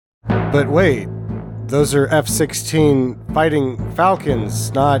But wait, those are F-16 Fighting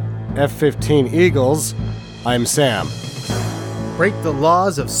Falcons, not F-15 Eagles. I'm Sam. Break the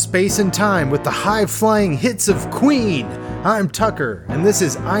laws of space and time with the high-flying hits of Queen. I'm Tucker, and this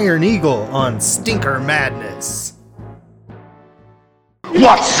is Iron Eagle on Stinker Madness.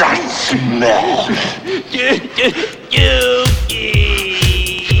 What's that smell?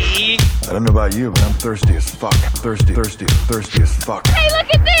 I don't know about you, but I'm thirsty as fuck. Thirsty as fuck. Hey,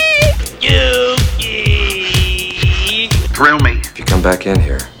 look at these! Thrill me. If you come back in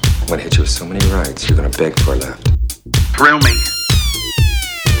here, I'm gonna hit you with so many rights, you're gonna beg for a left. Thrill me.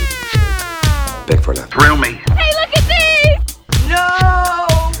 Beg for a left. Thrill me. Hey, look at these! No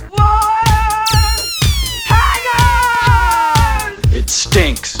more hangers! It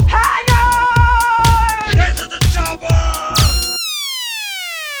stinks. Hangers! Get to the chopper!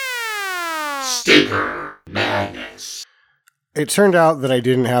 Stinker Madness. It turned out that I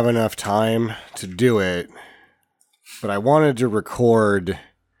didn't have enough time to do it, but I wanted to record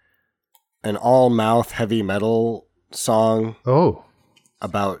an all-mouth heavy metal song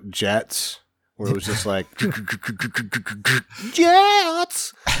about jets, where it was just like,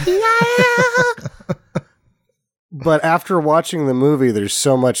 jets! Yeah! But after watching the movie, there's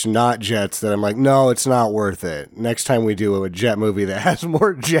so much not jets that I'm like, no, it's not worth it. Next time we do a jet movie that has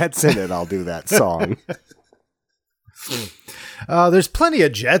more jets in it, I'll do that song. There's plenty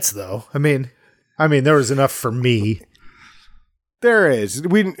of jets, though. I mean, there was enough for me. There is.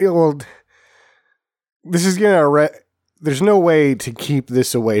 This is gonna. There's no way to keep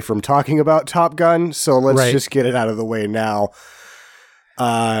this away from talking about Top Gun, so let's just get it out of the way now.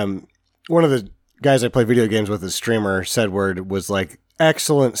 One of the guys I play video games with, a streamer, Sedward, was like,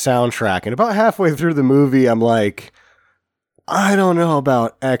 excellent soundtrack. And about halfway through the movie, I'm like, I don't know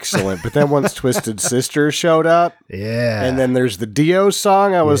about excellent. But then once Twisted Sister showed up, and then there's the Dio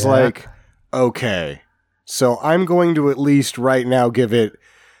song, I was like, okay. So I'm going to at least right now give it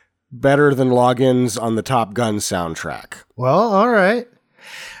better than Logins on the Top Gun soundtrack. Well, all right.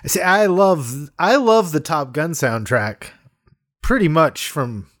 See, I love the Top Gun soundtrack pretty much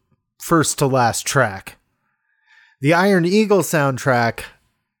from first to last track. The Iron Eagle soundtrack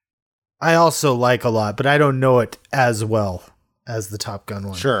I also like a lot, but I don't know it as well as the Top Gun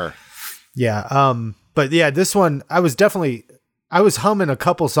one. Sure. Yeah. But yeah, this one, I was humming a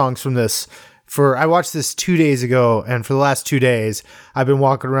couple songs from this. I watched this 2 days ago, and for the last 2 days, I've been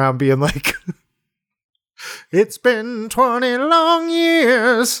walking around being like, it's been 20 long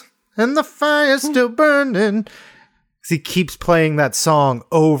years, and the fire's still burning. He keeps playing that song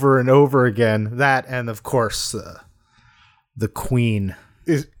over and over again. That, and of course, the Queen.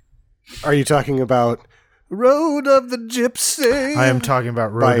 Are you talking about Road of the Gypsy? I am talking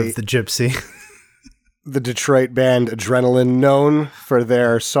about Road of the Gypsy. The Detroit band Adrenaline, known for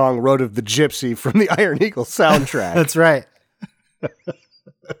their song Road of the Gypsy from the Iron Eagle soundtrack. That's right.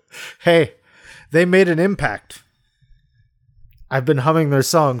 Hey, they made an impact. I've been humming their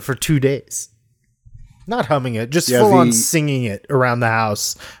song for 2 days. Not humming it, just full on singing it around the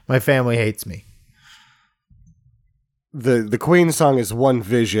house. My family hates me. The Queen song is One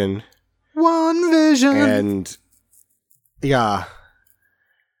Vision. One Vision. And yeah,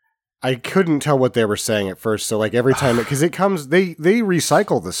 I couldn't tell what they were saying at first. So like every time because it comes, they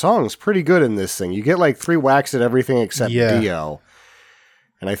recycle the songs pretty good in this thing. You get like 3 whacks at everything except Dio.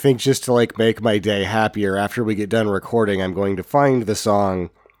 And I think just to like make my day happier, after we get done recording, I'm going to find the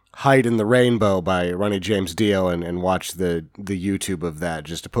song Hide in the Rainbow by Ronnie James Dio and watch the YouTube of that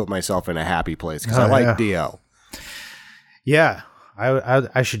just to put myself in a happy place because I like Dio. Yeah,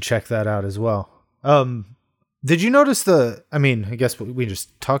 I should check that out as well. Did you notice I guess we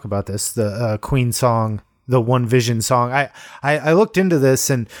just talk about this, the Queen song, the One Vision song. I looked into this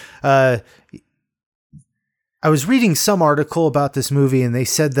and I was reading some article about this movie and they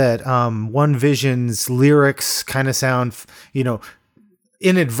said that One Vision's lyrics kind of sound,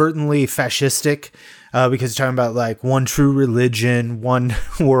 inadvertently fascistic because you're talking about like one true religion, one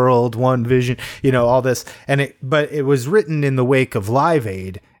world, one vision, all this. But it was written in the wake of Live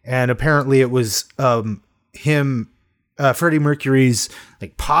Aid, and apparently it was Freddie Mercury's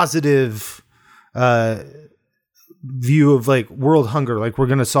like positive view of like world hunger, like we're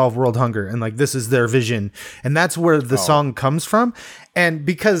gonna solve world hunger, and like this is their vision, and that's where the song comes from. And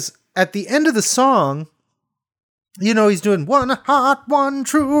because at the end of the song, he's doing one heart, one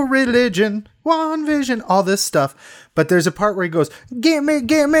true religion, one vision, all this stuff. But there's a part where he goes, give me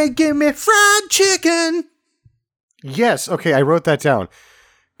fried chicken. Yes. Okay. I wrote that down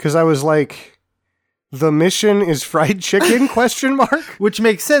because I was like, the mission is fried chicken ? Which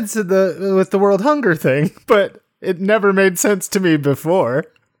makes sense with the world hunger thing, but it never made sense to me before.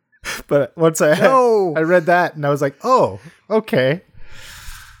 But once I read that and I was like, oh, okay.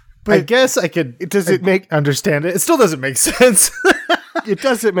 But I guess I could. Understand it? It still doesn't make sense. It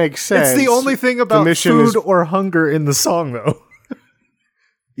doesn't make sense. It's the only thing about food or hunger in the song, though.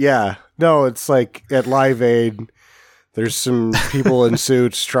 Yeah. No, it's like at Live Aid, there's some people in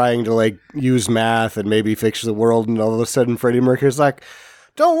suits trying to like use math and maybe fix the world, and all of a sudden Freddie Mercury's like,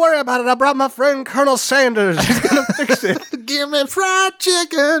 "Don't worry about it. I brought my friend Colonel Sanders. He's gonna fix it. Give me fried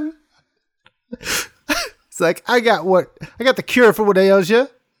chicken." It's like, I got the cure for what ails you.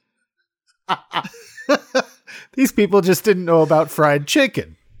 These people just didn't know about fried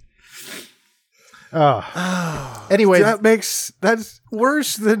chicken. Anyway, that's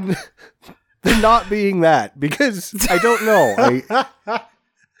worse than not being that, because I don't know.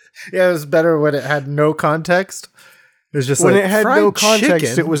 Yeah, it was better when it had no context. It was just when like, it had no context.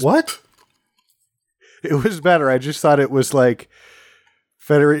 Chicken? It was what? It was better. I just thought it was like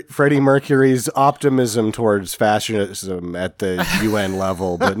Freddie Mercury's optimism towards fascism at the UN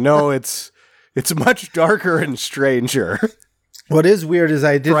level, but no, it's much darker and stranger. What is weird is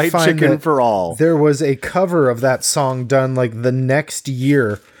I did Fried find chicken that for all. There was a cover of that song done like the next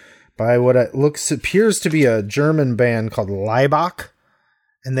year by what appears to be a German band called Laibach,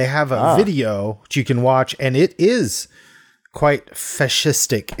 and they have a video which you can watch, and it is quite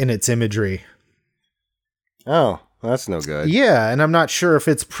fascistic in its imagery. Oh, that's no good. Yeah, and I'm not sure if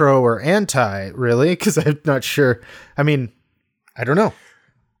it's pro or anti, really, because I'm not sure. I mean, I don't know.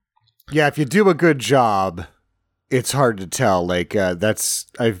 Yeah, if you do a good job, it's hard to tell. Like,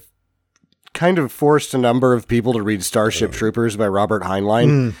 I've kind of forced a number of people to read Starship Troopers by Robert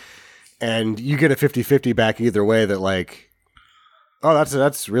Heinlein, and you get a 50-50 back either way that, like, oh,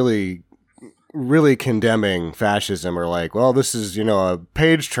 that's really, really condemning fascism, or like, well, this is, a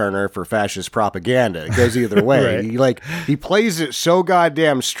page turner for fascist propaganda. It goes either way. Right. He plays it so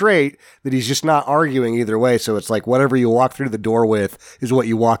goddamn straight that he's just not arguing either way. So it's like whatever you walk through the door with is what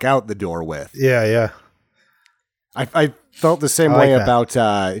you walk out the door with. Yeah. I felt the same way about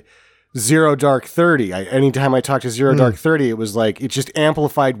Zero Dark 30. Anytime I talked to Zero Dark 30, it was like it just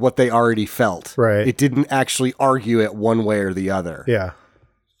amplified what they already felt. Right. It didn't actually argue it one way or the other. Yeah.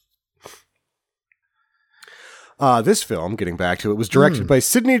 This film, getting back to it, was directed by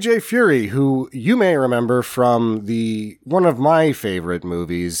Sidney J. Furie, who you may remember from one of my favorite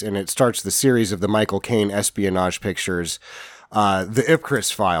movies, and it starts the series of the Michael Caine espionage pictures, The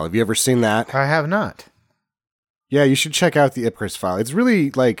Ipcris File. Have you ever seen that? I have not. Yeah, you should check out The Ipcris File. It's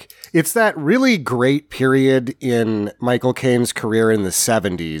really, it's that really great period in Michael Caine's career in the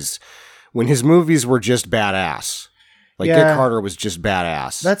 70s when his movies were just badass. Dick Carter was just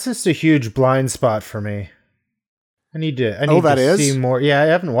badass. That's just a huge blind spot for me. I need to see more. Yeah, I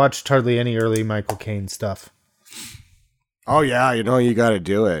haven't watched hardly any early Michael Caine stuff. Oh, yeah, you got to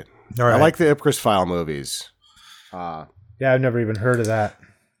do it. All right. I like the Ipcris File movies. Yeah, I've never even heard of that.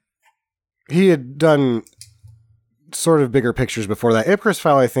 He had done sort of bigger pictures before that. Ipcris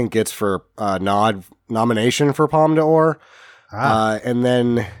File, I think, gets for nomination for Palme d'Or. And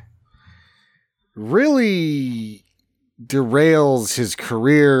then really derails his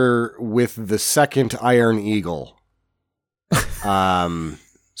career with the second Iron Eagle.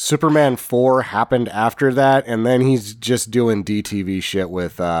 Superman 4 happened after that, and then he's just doing DTV shit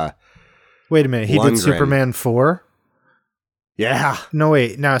with Wait a minute, he did Superman 4? Yeah. No,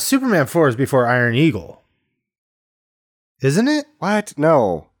 wait. Now, Superman 4 is before Iron Eagle. Isn't it? What?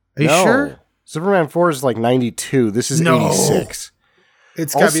 No. Are you sure? Superman 4 is like 92. This is 86.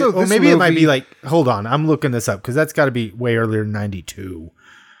 It's got to be... Well, maybe it might be like... Hold on, I'm looking this up, because that's got to be way earlier than 92.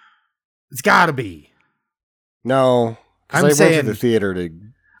 It's got to be. No. I went to the theater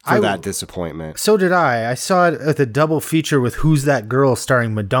for that disappointment. So did I. I saw it at the double feature with Who's That Girl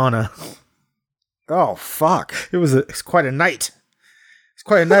starring Madonna. Oh, fuck. It's quite a night. It's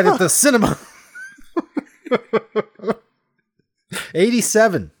quite a night at the cinema.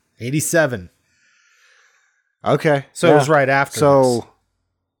 87. Okay. So it was right after this. It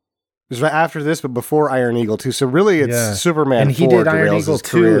was right after this, but before Iron Eagle 2. So really it's Superman 4 and he did Iron Eagle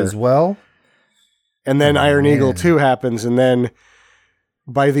 2 as well. And then Iron Eagle 2 happens, and then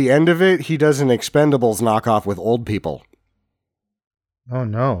by the end of it, he does an Expendables knockoff with old people. Oh,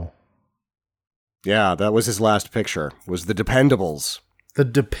 no. Yeah, that was his last picture, was The Dependables. The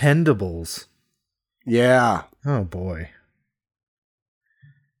Dependables? Yeah. Oh, boy.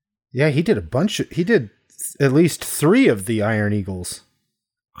 Yeah, he did he did at least 3 of the Iron Eagles.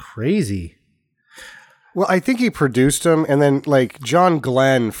 Crazy. Well, I think he produced them, and then, John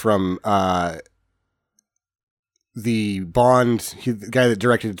Glenn from... the guy that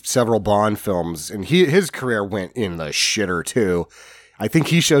directed several Bond films, and his career went in the shitter too. I think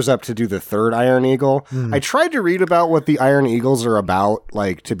he shows up to do the third Iron Eagle. I tried to read about what the Iron Eagles are about,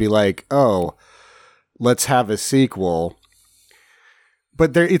 like to be like, oh, let's have a sequel.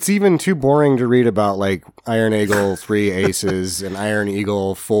 But it's even too boring to read about like Iron Eagle 3 Aces and Iron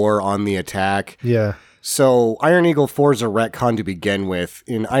Eagle 4 on the attack. Yeah. So Iron Eagle 4 is a retcon to begin with.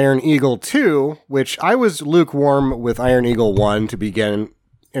 In Iron Eagle 2, which I was lukewarm with Iron Eagle 1 to begin,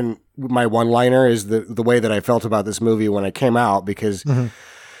 and my one-liner is the way that I felt about this movie when it came out, because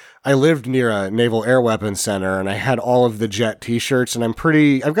I lived near a Naval Air Weapons Center and I had all of the Jet t-shirts, and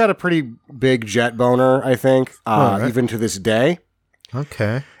I've got a pretty big Jet boner, I think, even to this day.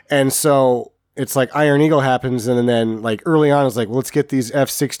 Okay. And so it's like Iron Eagle happens, and then like early on it's like, well, let's get these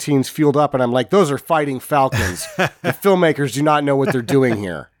F-16s fueled up, and I'm like, those are fighting Falcons. The filmmakers do not know what they're doing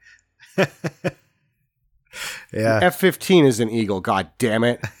here. Yeah. F-15 is an Eagle, god damn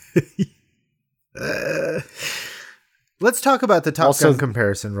it. Let's talk about the Top Gun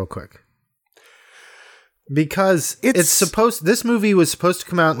comparison real quick. Because this movie was supposed to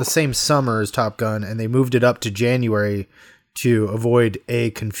come out in the same summer as Top Gun, and they moved it up to January to avoid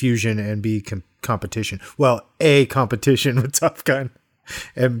A, confusion, and B, competition. Well, A, competition with Top Gun,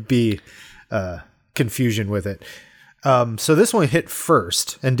 and B, confusion with it. So this one hit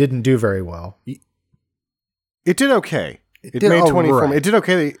first and didn't do very well. It did okay. It did made 24. right. It did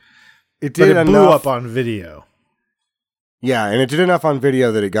okay. It did but it enough. blew up on video. Yeah, and it did enough on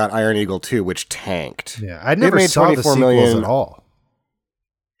video that it got Iron Eagle 2, which tanked. Yeah, I never saw the sequels at all.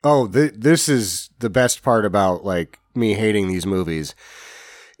 Oh, this is the best part about like me hating these movies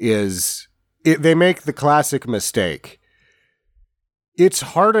is they make the classic mistake. It's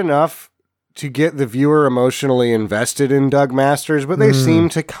hard enough to get the viewer emotionally invested in Doug Masters, but they seem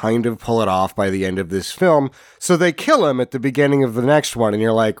to kind of pull it off by the end of this film. So they kill him at the beginning of the next one, and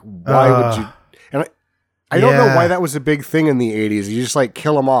you're like, why would you? And I don't know why that was a big thing in the 80s. You just like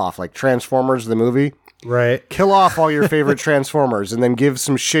kill them off, like Transformers, the movie. Right. Kill off all your favorite Transformers and then give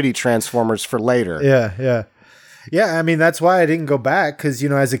some shitty Transformers for later. Yeah. Yeah, I mean, that's why I didn't go back, because,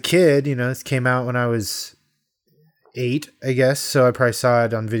 as a kid, this came out when I was 8, I guess, so I probably saw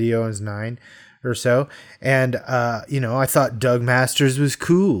it on video when I was 9 or so, and, I thought Doug Masters was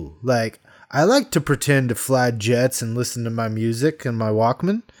cool. Like, I like to pretend to fly jets and listen to my music and my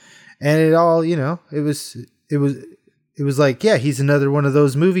Walkman, and it all, it was like, yeah, he's another one of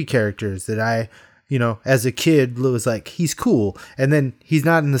those movie characters that I, as a kid was like, he's cool, and then he's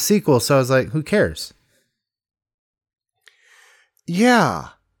not in the sequel, so I was like, who cares? Yeah.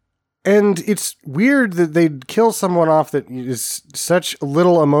 And it's weird that they'd kill someone off that is such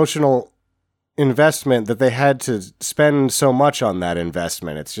little emotional investment that they had to spend so much on that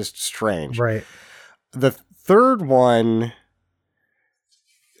investment. It's just strange. Right. The third one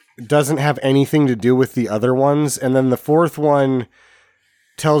doesn't have anything to do with the other ones. And then the fourth one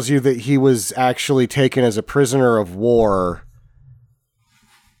tells you that he was actually taken as a prisoner of war.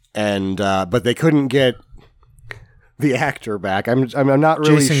 And, but they couldn't get the actor back. I'm not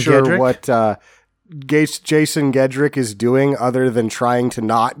really sure Gedrick? what Jason Gedrick is doing other than trying to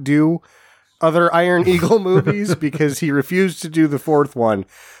not do other Iron Eagle movies because he refused to do the fourth one.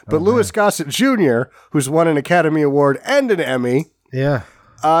 But Louis Gossett Jr., who's won an Academy Award and an Emmy,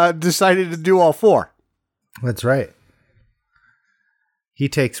 decided to do all four. That's right. He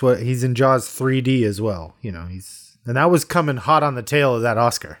takes he's in Jaws 3D as well. And that was coming hot on the tail of that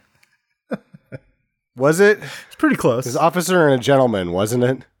Oscar. Was it? It's pretty close. It was Officer and a Gentleman, wasn't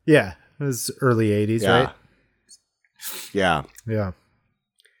it? Yeah. It was early 80s, right? Yeah. Yeah.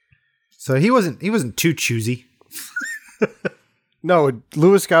 So he wasn't too choosy. No,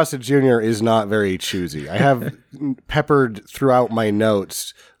 Louis Gossett Jr. is not very choosy. I have peppered throughout my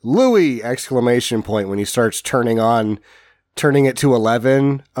notes, Louis! Exclamation point when he starts turning it to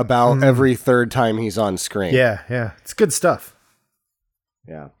 11 about every third time he's on screen. Yeah. It's good stuff.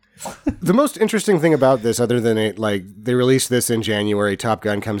 Yeah. The most interesting thing about this, other than it, like, they released this in January, Top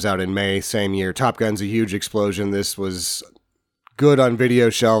Gun comes out in May, same year. Top Gun's a huge explosion. This was good on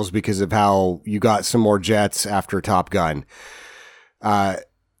video shelves because of how you got some more jets after Top Gun.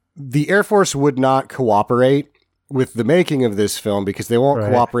 The Air Force would not cooperate with the making of this film because they won't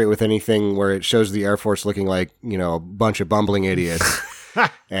cooperate with anything where it shows the Air Force looking like, a bunch of bumbling idiots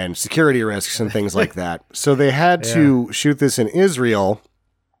and security risks and things like that. So they had to shoot this in Israel.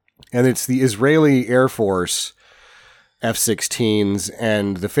 And it's the Israeli Air Force F-16s,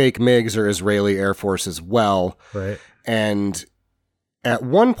 and the fake MiGs are Israeli Air Force as well. Right. And at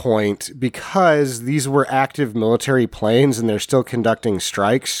one point, because these were active military planes and they're still conducting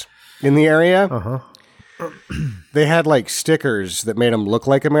strikes in the area, they had like stickers that made them look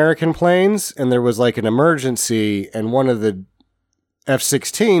like American planes, and there was like an emergency, and one of the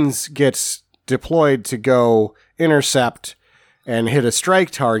F-16s gets deployed to go intercept and hit a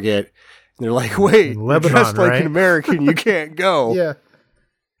strike target. And they're like, wait, Lebanon, you're dressed like right? an American, you can't go. Yeah.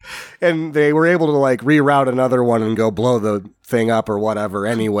 And they were able to like reroute another one and go blow the thing up or whatever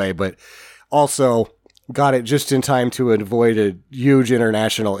anyway, but also got it just in time to avoid a huge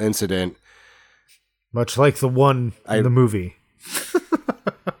international incident. Much like the one in the movie.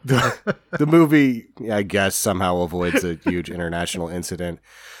 The movie, I guess, somehow avoids a huge international incident.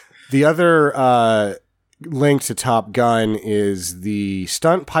 The other link to Top Gun is the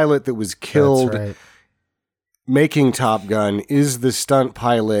stunt pilot that was killed That's right. making Top Gun is the stunt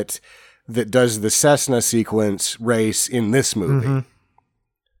pilot that does the Cessna sequence race in this movie. Mm-hmm.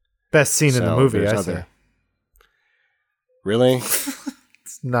 Best scene in the So movie, there's I say. Really?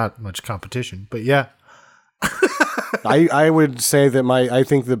 It's not much competition, but yeah. I would say that I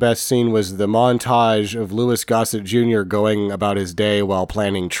think the best scene was the montage of Louis Gossett Jr. going about his day while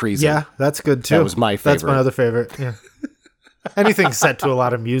planning treason. Yeah, that's good too. That was my That's my favorite. other favorite. Yeah. Anything set to a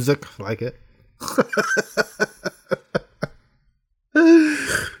lot of music, like it.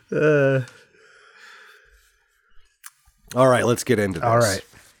 All right, let's get into this. All right.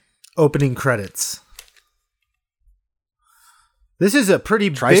 Opening credits. This is a pretty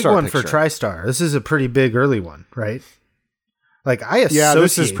big TriStar one for picture. TriStar. This is a pretty big early one, right? Like I associate Yeah,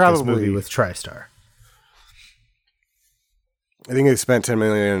 this is this probably- movie with TriStar. I think they spent 10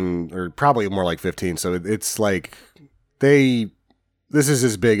 million or probably more like 15. So it's like this is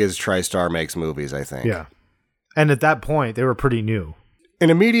as big as TriStar makes movies, I think. Yeah. And at that point, they were pretty new. And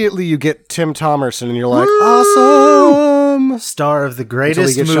immediately you get Tim Thomerson and you're like, awesome. Star of the Until greatest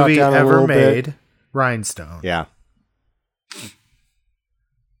he gets shot movie down a ever little bit. made, Rhinestone. Yeah.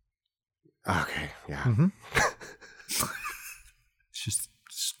 Okay. Yeah. Mm-hmm. It's just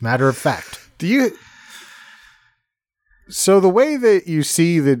matter of fact. So the way that you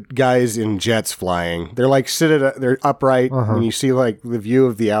see the guys in jets flying, they're like they're upright when you see like the view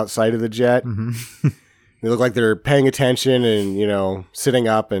of the outside of the jet. Mm-hmm. They look like they're paying attention and, sitting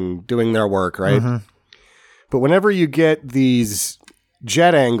up and doing their work, right? Mm-hmm. But whenever you get these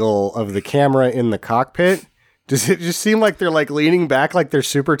jet angle of the camera in the cockpit, does it just seem like they're like leaning back like they're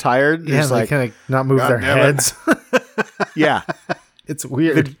super tired? Yeah, Just they like, kind of not move their damn it. heads. yeah. It's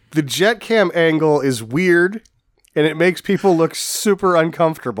weird. The jet cam angle is weird and it makes people look super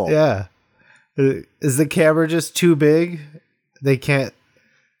uncomfortable. Yeah. Is the camera just too big? They can't.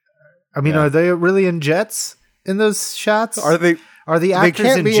 I mean, Yeah. are they really in jets in those shots? Are they? Are the they actors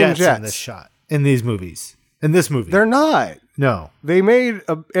can't in be in jets in jets. this shot? In these movies? In this movie? They're not. No. They made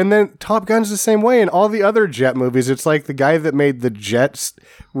and then Top Gun's the same way in all the other jet movies. It's like the guy that made the jets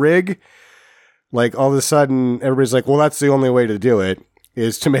rig. Like all of a sudden, everybody's like, "Well, that's the only way to do it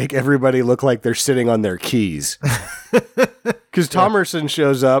is to make everybody look like they're sitting on their keys." Because Thomerson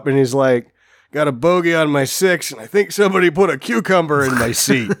shows up and he's like, "Got a bogey on my 6, and I think somebody put a cucumber in my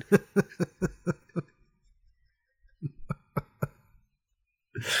seat."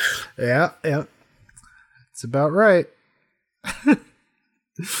 Yeah. It's about right.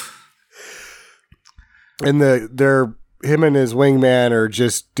 And him and his wingman are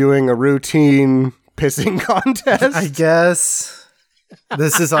just doing a routine pissing contest. I guess.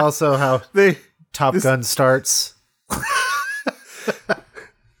 This is also how Top Gun starts.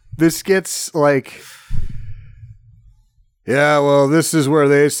 This gets like, yeah, well, this is where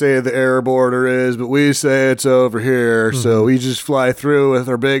they say the air border is, but we say it's over here. So we just fly through with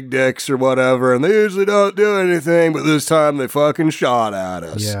our big dicks or whatever. And they usually don't do anything, but this time they fucking shot at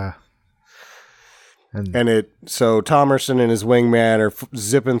us. Yeah. So Thomerson and his wingman are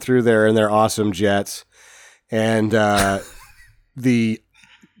zipping through there in their awesome jets. And the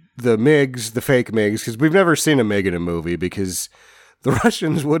MiGs, the fake MiGs, because we've never seen a MiG in a movie because the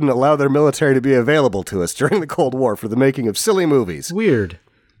Russians wouldn't allow their military to be available to us during the Cold War for the making of silly movies. Weird.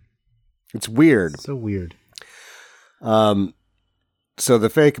 It's weird. So weird. So the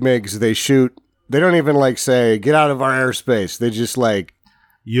fake MiGs, they shoot. They don't even like say, "Get out of our airspace." They just like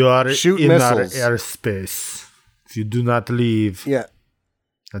You are shoot in missiles. our airspace. If you do not leave, Yeah.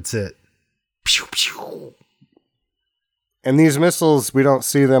 that's it. And these missiles, we don't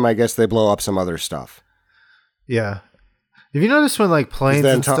see them. I guess they blow up some other stuff. Yeah. Have you noticed when like planes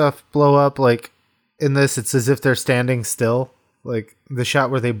then and stuff blow up, like in this, it's as if they're standing still. Like the shot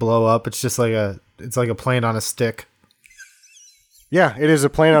where they blow up, it's just like a plane on a stick. Yeah, it is a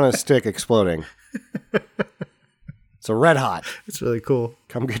plane on a stick exploding. It's a red hot. It's really cool.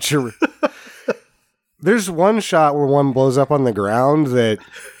 Come get your... There's one shot where one blows up on the ground that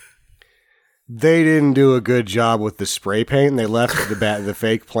they didn't do a good job with the spray paint, and they left the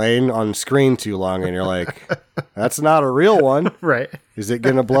fake plane on screen too long, and you're like, that's not a real one. Right. Is it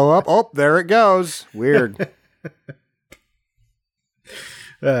going to blow up? Oh, there it goes. Weird.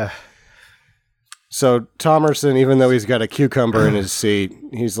 So Thomerson, even though he's got a cucumber in his seat,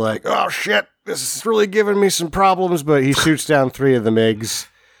 he's like, oh shit, this is really giving me some problems, but he shoots down 3 of the MiGs.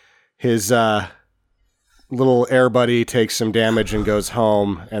 His little air buddy takes some damage and goes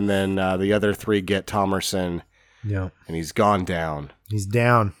home, and then the other 3 get Thomerson, Yeah. and he's gone down. He's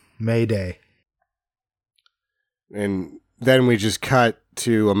down. Mayday. And then we just cut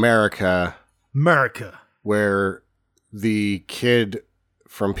to America, where the kid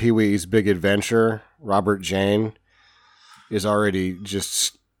from Pee-wee's Big Adventure, Robert Jane, is already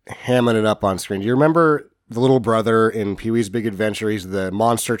just hamming it up on screen. Do you remember the little brother in Pee-wee's Big Adventure? He's the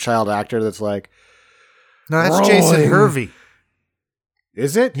monster child actor that's like, No, that's Jason Hervey.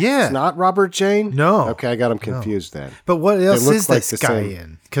 is it? Yeah. It's not Robert Jane? No. Okay, I got him confused then. But what else look is like this the guy same.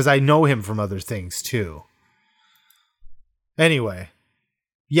 in? Because I know him from other things too. Anyway.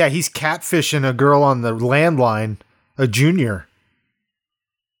 Yeah, he's catfishing a girl on the landline, a junior.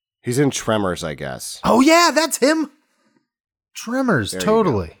 He's in Tremors, I guess. Oh, yeah, that's him. Tremors, There you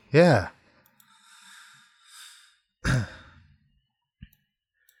totally. Yeah.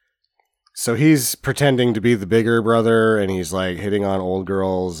 So he's pretending to be the bigger brother, and he's like hitting on old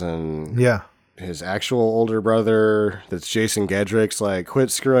girls, and Yeah. his actual older brother, that's Jason Gedrick's like, quit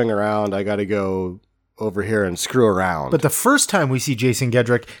screwing around. I got to go over here and screw around. But the first time we see Jason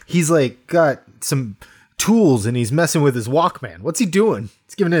Gedrick, he's like got some tools and he's messing with his Walkman. What's he doing?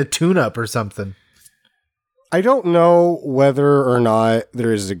 He's giving it a tune-up or something. I don't know whether or not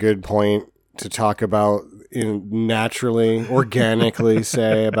there is a good point to talk about naturally, organically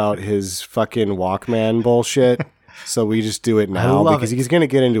say about his fucking Walkman bullshit. So we just do it now because he's going to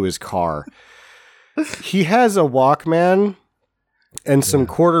get into his car. He has a Walkman and some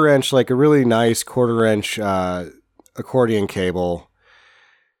quarter-inch, like a really nice quarter-inch accordion cable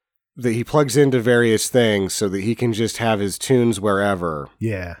that he plugs into various things so that he can just have his tunes wherever.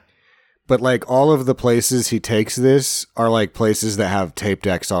 Yeah. But like all of the places he takes this are like places that have tape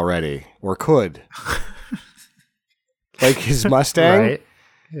decks already or could. Like his Mustang. Right.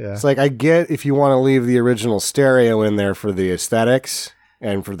 Yeah. It's like, I get if you want to leave the original stereo in there for the aesthetics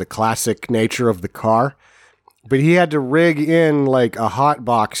and for the classic nature of the car. But he had to rig in like a hot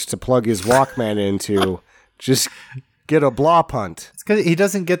box to plug his Walkman into. Just get a blah punt. It's because he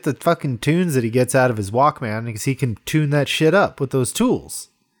doesn't get the fucking tunes that he gets out of his Walkman because he can tune that shit up with those tools.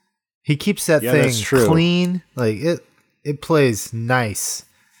 He keeps that thing that's true. clean. Like it plays nice.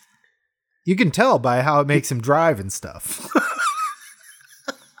 You can tell by how it makes him drive and stuff.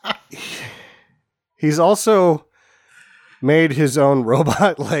 He's also made his own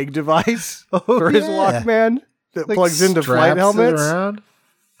robot leg device for his Walkman that Like plugs into flight straps it helmets. around.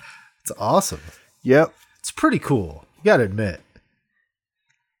 It's awesome. Yep. It's pretty cool. You gotta admit.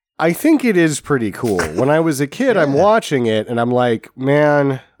 I think it is pretty cool. When I was a kid, I'm watching it and I'm like,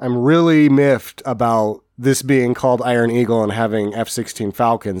 man, I'm really miffed about this being called Iron Eagle and having F-16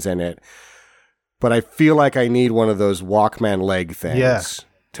 Falcons in it. But I feel like I need one of those Walkman leg things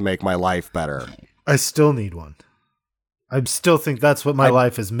to make my life better. I still need one. I still think that's what my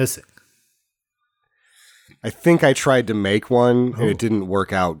life is missing. I think I tried to make one and it didn't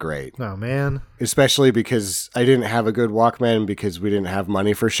work out great. Oh, man. Especially because I didn't have a good Walkman because we didn't have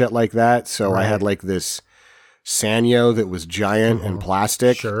money for shit like that. So I had like this Sanyo that was giant and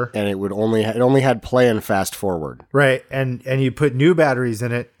plastic. Sure. And it would only had play and fast forward. Right. And you put new batteries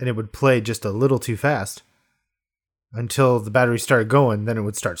in it and it would play just a little too fast until the battery started going. Then it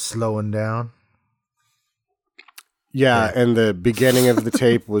would start slowing down. Yeah, and the beginning of the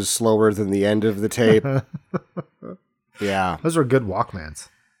tape was slower than the end of the tape. Yeah. Those were good Walkmans.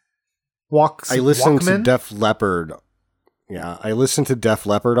 I listened to Walkman? Def Leppard. Yeah, I listened to Def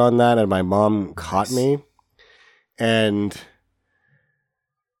Leppard on that, and my mom caught me. And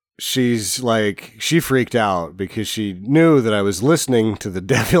she's like, she freaked out because she knew that I was listening to the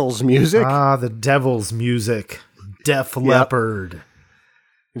Devil's music. Ah, the Devil's music. Def Leppard.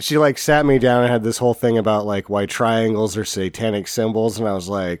 And she like sat me down and had this whole thing about like why triangles are satanic symbols. And I was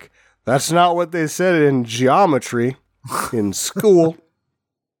like, that's not what they said in geometry in school.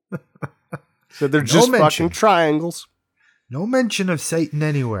 So they're just fucking triangles. No mention of Satan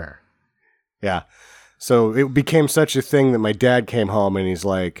anywhere. Yeah. So it became such a thing that my dad came home and he's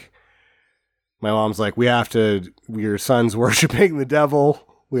like, my mom's like, your son's worshiping the devil.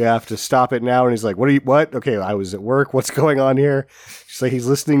 We have to stop it now. And he's like, what? Okay, I was at work. What's going on here? She's like, he's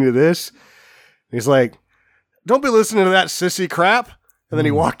listening to this. And he's like, don't be listening to that sissy crap. And then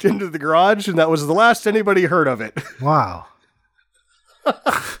he walked into the garage, and that was the last anybody heard of it. Wow.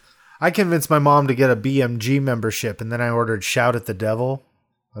 I convinced my mom to get a BMG membership, and then I ordered Shout at the Devil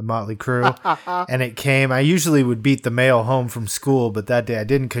by Motley Crue. And it came. I usually would beat the mail home from school, but that day I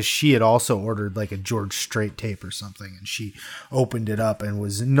didn't because she had also ordered like a George Strait tape or something. And she opened it up and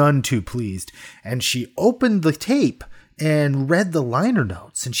was none too pleased. And she opened the tape and read the liner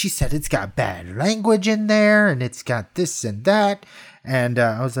notes. And she said, it's got bad language in there, and it's got this and that. And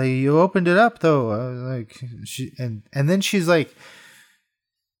I was like, you opened it up, though. I was like, and then she's like,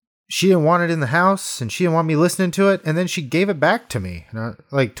 she didn't want it in the house, and she didn't want me listening to it. And then she gave it back to me, and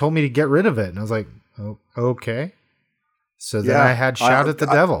told me to get rid of it. And I was like, oh, okay. So then I had Shout at the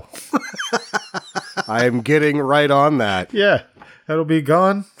Devil. I am getting right on that. Yeah, that'll be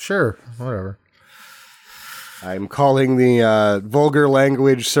gone. Sure, whatever. I'm calling the Vulgar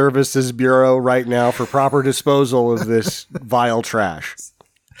Language Services Bureau right now for proper disposal of this vile trash.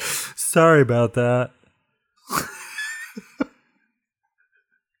 Sorry about that.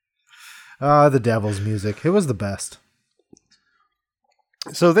 The Devil's music. It was the best.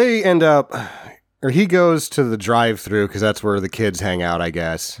 So they end up, or he goes to the drive-thru because that's where the kids hang out, I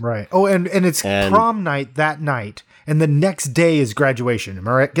guess. Right. Oh, and it's prom night that night, and the next day is graduation. Am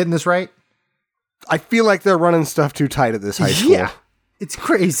I right? Getting this right? I feel like they're running stuff too tight at this high school. Yeah, it's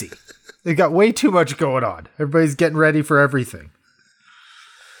crazy. They got way too much going on. Everybody's getting ready for everything.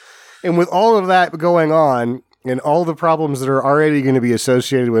 And with all of that going on, and all the problems that are already going to be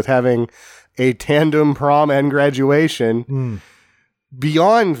associated with having a tandem prom and graduation,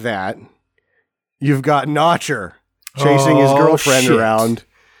 beyond that, you've got Notcher chasing his girlfriend around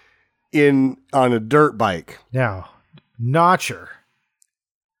on a dirt bike. Now, Notcher.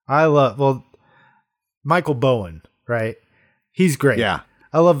 Michael Bowen, right? He's great. Yeah.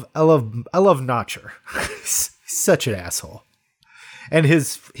 I love Notcher. He's such an asshole. And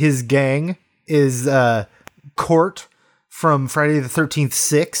his gang is Court from Friday the 13th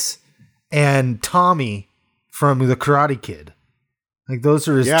 6 and Tommy from The Karate Kid. Like those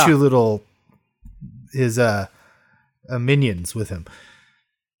are his two little minions with him.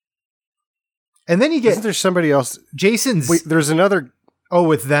 And then you get Isn't there somebody else? Jason's Wait, there's another. Oh,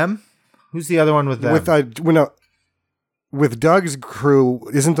 with them? Who's the other one with them? With Doug's crew,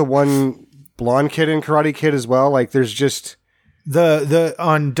 isn't the one blonde kid in Karate Kid as well? Like there's just the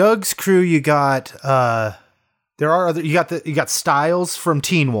on Doug's crew you got you got Styles from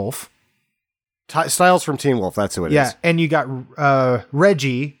Teen Wolf. Styles from Teen Wolf, that's who it is. Yeah, and you got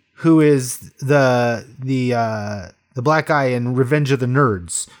Reggie, who is the black guy in Revenge of the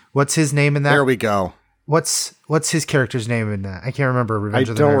Nerds. What's his name in that? There we go. What's his character's name in that? I can't remember. I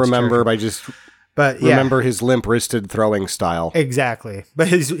don't remember, but I just remember his limp-wristed throwing style. Exactly. But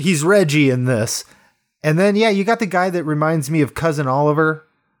he's Reggie in this. And then, you got the guy that reminds me of Cousin Oliver.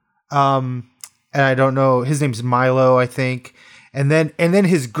 And I don't know. His name's Milo, I think. And then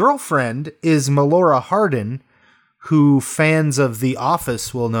his girlfriend is Melora Hardin, who fans of The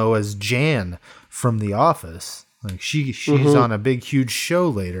Office will know as Jan from The Office. Like she's on a big, huge show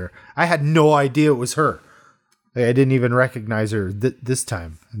later. I had no idea it was her. Like, I didn't even recognize her this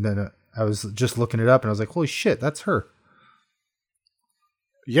time. And then I was just looking it up, and I was like, "Holy shit, that's her!"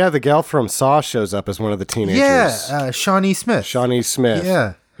 Yeah, the gal from Saw shows up as one of the teenagers. Yeah, Shawnee Smith. Shawnee Smith.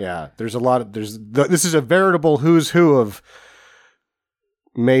 Yeah. There's a lot of this is a veritable who's who of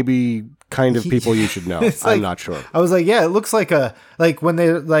maybe kind of people you should know. I'm not sure. I was like, yeah, it looks like when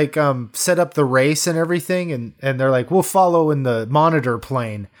they set up the race and everything, and they're like, we'll follow in the monitor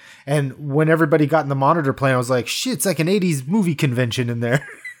plane. And when everybody got in the monitor plane, I was like, shit, it's like an 80s movie convention in there.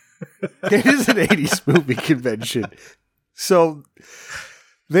 It is an 80s movie convention. So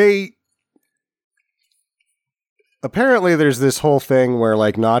apparently there's this whole thing where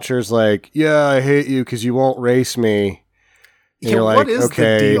like Notcher's like, yeah, I hate you because you won't race me. And you're like,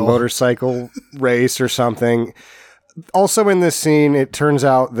 okay, motorcycle race or something. Also in this scene, it turns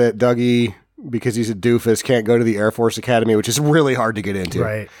out that Dougie, because he's a doofus, can't go to the Air Force Academy, which is really hard to get into.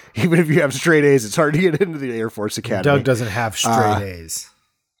 Right. Even if you have straight A's, it's hard to get into the Air Force Academy. Doug doesn't have straight A's.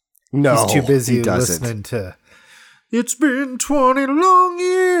 No, he's too busy listening to "It's Been 20 Long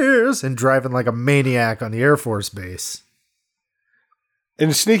Years" and driving like a maniac on the Air Force base.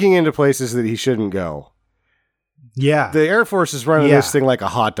 And sneaking into places that he shouldn't go. Yeah. The Air Force is running this thing like a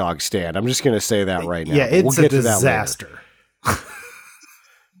hot dog stand. I'm just going to say that right now. Yeah, it's a disaster.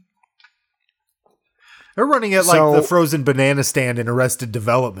 They're running it like the frozen banana stand in Arrested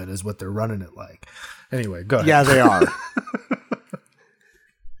Development is what they're running it like. Anyway, go ahead. Yeah, they are.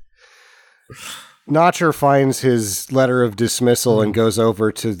 Notcher finds his letter of dismissal and goes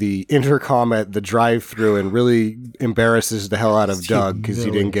over to the intercom at the drive-thru and really embarrasses the hell out of Doug because he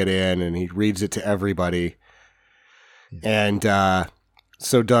didn't get in, and he reads it to everybody. And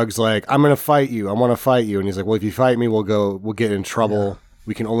so Doug's like, I'm going to fight you. I want to fight you. And he's like, well, if you fight me, we'll get in trouble. Yeah.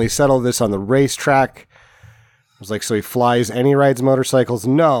 We can only settle this on the racetrack. I was like, so he flies and he rides motorcycles?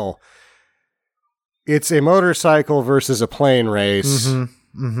 No. It's a motorcycle versus a plane race.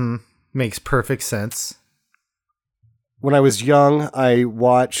 Mm-hmm. Mm-hmm. Makes perfect sense. When I was young, I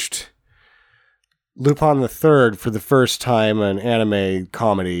watched Lupin the Third for the first time, an anime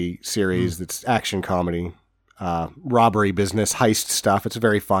comedy series that's action comedy, robbery business, heist stuff. It's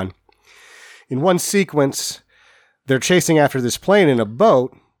very fun. In one sequence, they're chasing after this plane in a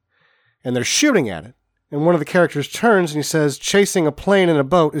boat, and they're shooting at it. And one of the characters turns and he says, chasing a plane in a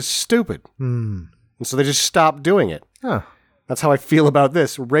boat is stupid. And so they just stop doing it. Huh. That's how I feel about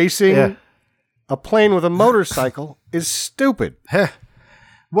this. Racing a plane with a motorcycle is stupid.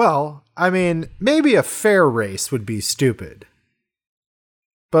 Well, I mean, maybe a fair race would be stupid.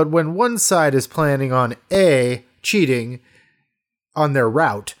 But when one side is planning on A, cheating on their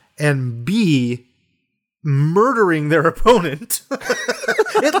route, and B, murdering their opponent,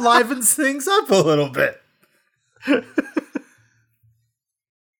 it livens things up a little bit.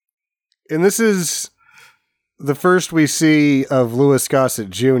 And this is the first we see of Louis Gossett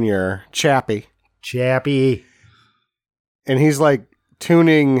Jr., Chappie. And he's like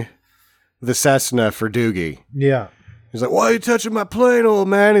tuning the Cessna for Doogie. Yeah. He's like, why are you touching my plane, old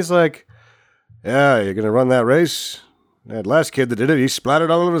man? He's like, yeah, you're going to run that race? That last kid that did it, he splattered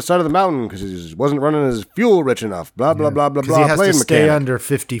all over the side of the mountain because he wasn't running his fuel rich enough. Blah, blah, blah, blah, blah. He has plane to stay mechanic. under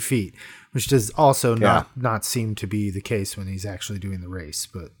 50 feet, which does also not seem to be the case when he's actually doing the race.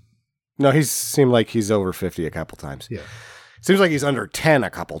 But no, he seemed like he's over 50 a couple times. Yeah. Seems like he's under 10 a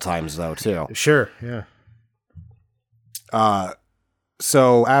couple times, though, too. Sure, yeah.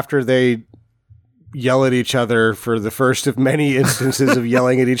 So after they yell at each other for the first of many instances of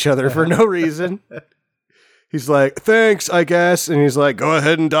yelling at each other for no reason, he's like, thanks, I guess. And he's like, go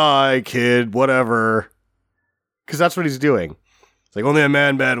ahead and die, kid, whatever. Because that's what he's doing. It's like, only a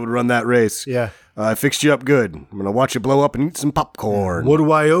man-bad would run that race. Yeah. I fixed you up good. I'm going to watch you blow up and eat some popcorn. What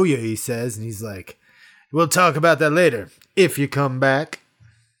do I owe you, he says. And he's like, we'll talk about that later, if you come back.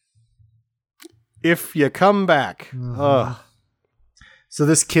 If you come back. Mm-hmm. So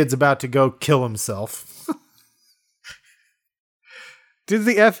this kid's about to go kill himself. Did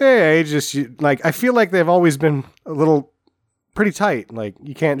the FAA just, like, I feel like they've always been a little pretty tight. Like,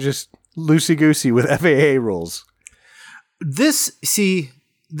 you can't just loosey-goosey with FAA rules. This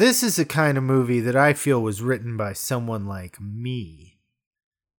is a kind of movie that I feel was written by someone like me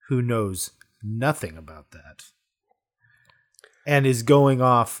who knows nothing about that and is going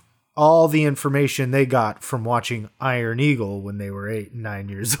off all the information they got from watching Iron Eagle when they were 8 and 9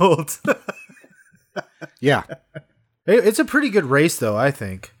 years old. Yeah. It's a pretty good race, though, I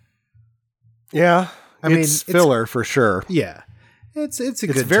think. Yeah. I mean, it's filler for sure. Yeah. It's a good time.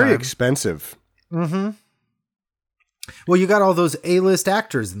 It's very expensive. Mm-hmm. Well, you got all those A-list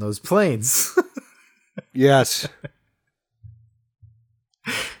actors in those planes. Yes.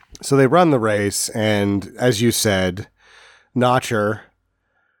 So they run the race, and as you said, Notcher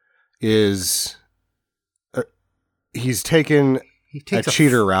is he's taken a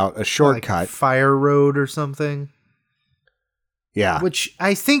cheater route, a shortcut, like fire road or something. Yeah, which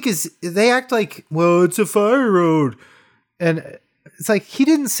I think is they act like, well, it's a fire road, and it's like he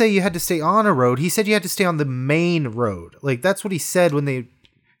didn't say you had to stay on a road. He said you had to stay on the main road. Like that's what he said when they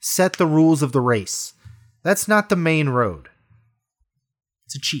set the rules of the race. That's not the main road.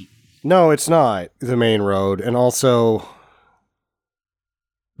 It's a cheat. No, it's not the main road, and also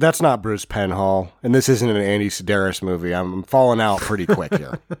that's not Bruce Penhall, and this isn't an Andy Sedaris movie. I'm falling out pretty quick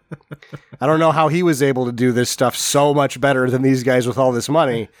here. I don't know how he was able to do this stuff so much better than these guys with all this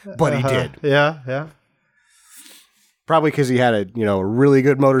money, but he did. Yeah. Probably because he had a really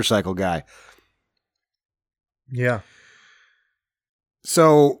good motorcycle guy. Yeah.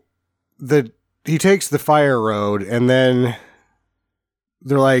 So he takes the fire road, and then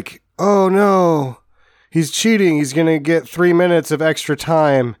they're like, "Oh no, he's cheating. He's gonna get 3 minutes of extra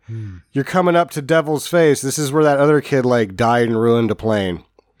time. You're coming up to Devil's Face." This is where that other kid died and ruined a plane.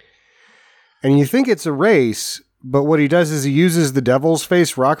 And you think it's a race, but what he does is he uses the Devil's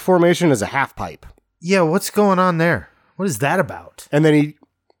Face rock formation as a half pipe. Yeah, what's going on there? What is that about? And then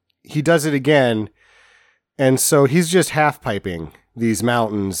he does it again, and so he's just half piping these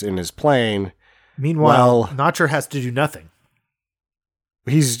mountains in his plane. Meanwhile, Notcher has to do nothing.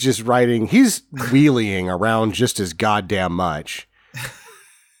 He's just riding. He's wheeling around just as goddamn much.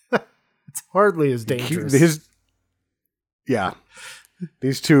 It's hardly as dangerous. These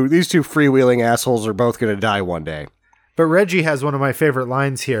two freewheeling assholes are both going to die one day. But Reggie has one of my favorite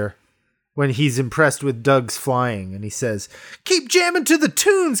lines here when he's impressed with Doug's flying, and he says, "Keep jamming to the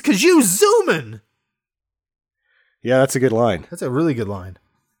tunes, 'cause you zooming." Yeah, that's a good line. That's a really good line.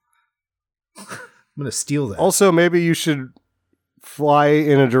 I'm going to steal that. Also, maybe you should fly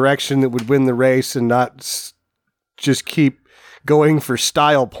in a direction that would win the race and not just keep going for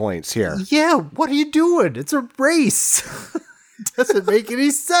style points here. Yeah, what are you doing? It's a race. It doesn't make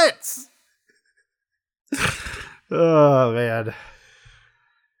any sense. Oh, man.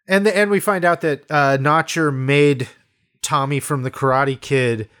 And we find out that Notcher made Tommy from the Karate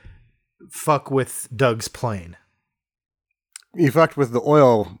Kid fuck with Doug's plane. He fucked with the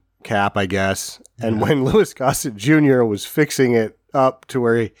oil cap, I guess. And when Louis Gossett Jr. was fixing it up to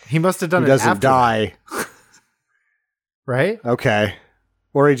where he must have done he it doesn't after die. Right? Okay.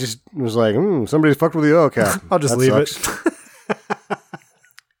 Or he just was like, somebody's fucked with the oil cap. I'll just leave it.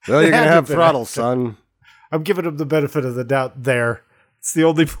 Well, you're going to have throttle, son. I'm giving him the benefit of the doubt there. It's the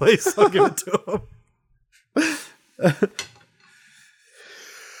only place I'll give it to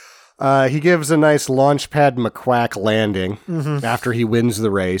him. He gives a nice Launchpad McQuack landing after he wins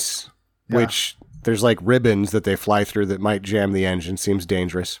the race, which there's like ribbons that they fly through that might jam the engine. Seems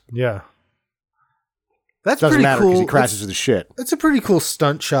dangerous. Yeah. That's Doesn't pretty matter cool. because he crashes with the shit. It's a pretty cool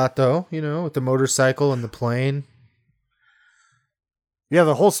stunt shot, though, with the motorcycle and the plane. Yeah,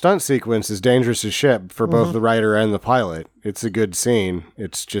 the whole stunt sequence is dangerous as shit for both the rider and the pilot. It's a good scene.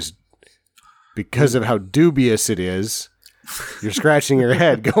 It's just because of how dubious it is, you're scratching your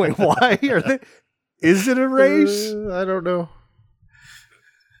head going, why are they... Is it a race? I don't know.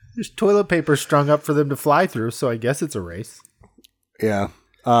 There's toilet paper strung up for them to fly through, so I guess it's a race. Yeah.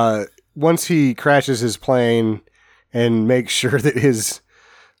 Once he crashes his plane and makes sure that his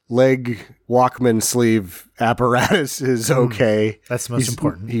leg Walkman sleeve apparatus is okay. That's most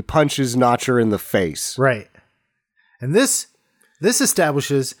important. He punches Notcher in the face. Right. And this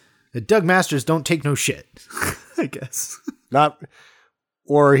establishes that Doug Masters don't take no shit, I guess.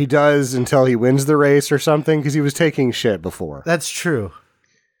 Or he does until he wins the race or something, because he was taking shit before. That's true.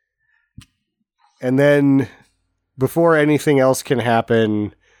 And then before anything else can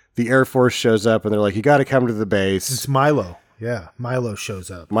happen, the Air Force shows up and they're like, you got to come to the base. It's Milo. Yeah, Milo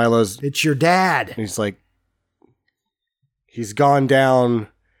shows up. It's your dad. And he's like, he's gone down.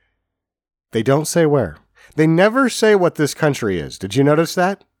 They don't say where. They never say what this country is. Did you notice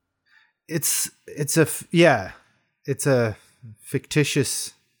that? It's a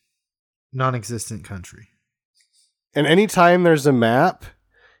fictitious, non-existent country. And anytime there's a map,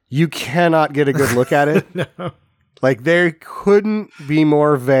 you cannot get a good look at it. No. Like, there couldn't be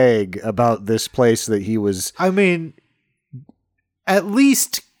more vague about this place that he was. I mean, at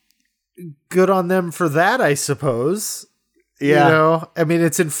least good on them for that, I suppose. Yeah. I mean,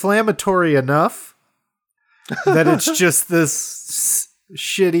 it's inflammatory enough that it's just this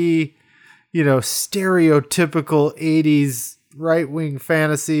shitty, stereotypical 80s right-wing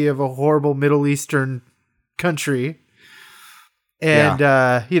fantasy of a horrible Middle Eastern country. And,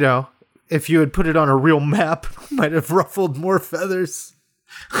 if you had put it on a real map, might have ruffled more feathers.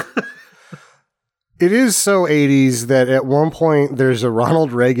 It is so 80s that at one point there's a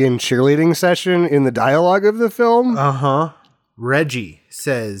Ronald Reagan cheerleading session in the dialogue of the film. Uh-huh. Reggie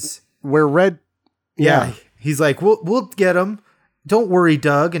says... Yeah. He's like, we'll get him. Don't worry,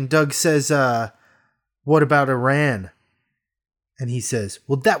 Doug. And Doug says, what about Iran? And he says,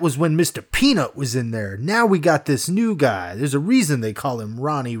 well, that was when Mr. Peanut was in there. Now we got this new guy. There's a reason they call him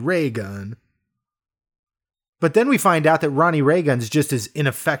Ronnie Raygun. But then we find out that Ronnie Raygun's just as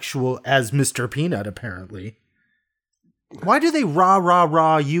ineffectual as Mr. Peanut, apparently. Why do they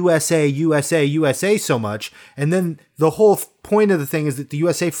rah, USA, USA, USA so much? And then the whole point of the thing is that the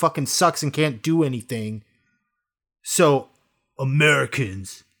USA fucking sucks and can't do anything. So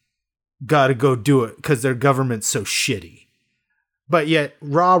Americans gotta go do it because their government's so shitty. But yet,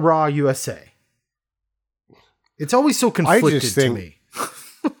 rah, USA. It's always so conflicted to me.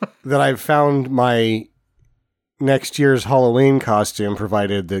 That I've found my next year's Halloween costume,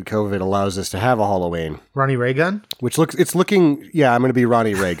 provided that COVID allows us to have a Halloween. Ronnie Raygun? I'm going to be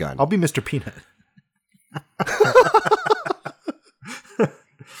Ronnie Raygun. I'll be Mr. Peanut.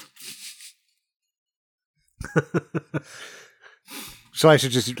 So I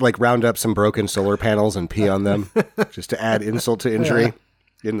should just round up some broken solar panels and pee on them just to add insult to injury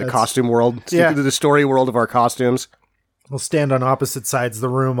in the costume world. Stick into the story world of our costumes. We'll stand on opposite sides of the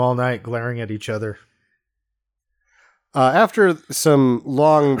room all night glaring at each other. After some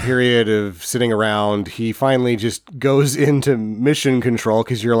long period of sitting around, he finally just goes into mission control,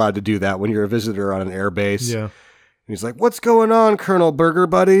 because you're allowed to do that when you're a visitor on an air base. Yeah. And he's like, "What's going on, Colonel Burger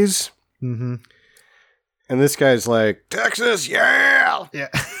Buddies?" Mm-hmm. And this guy's like, "Texas, yeah!" Yeah.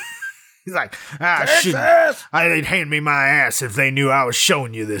 He's like, Texas! they'd hand me my ass if they knew I was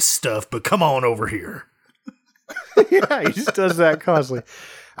showing you this stuff, but come on over here. Yeah, he just does that constantly.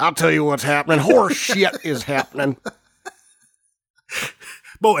 "I'll tell you what's happening. Horse shit is happening."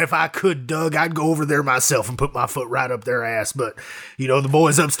 Boy, if I could, Doug, I'd go over there myself and put my foot right up their ass. But, the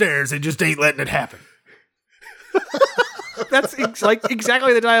boys upstairs, they just ain't letting it happen. That's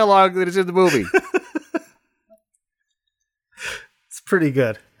exactly the dialogue that is in the movie. It's pretty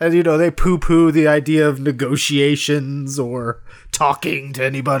good. And, they poo-poo the idea of negotiations or talking to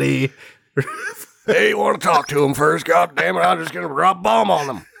anybody. Hey, you want to talk to him first? God damn it, I'm just going to drop a bomb on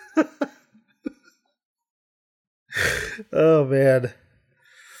them. Oh, man.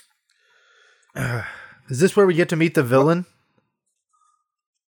 Is this where we get to meet the villain?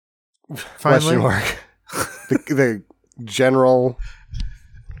 Question mark. The general,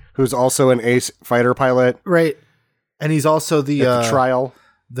 who's also an ace fighter pilot. Right. And he's also the trial.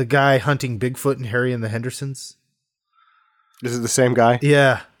 The guy hunting Bigfoot and Harry and the Hendersons. Is it the same guy?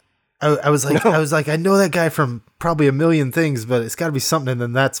 Yeah. I was like, I know that guy from probably a million things, but it's got to be something. And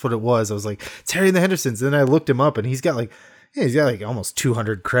then that's what it was. I was like, it's Harry and the Hendersons. And then I looked him up, and he's got almost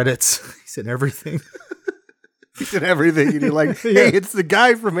 200 credits. He's in everything. He's in everything. And you're like, hey, it's the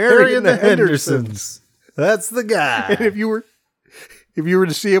guy from Harry and the Hendersons. That's the guy. And if you were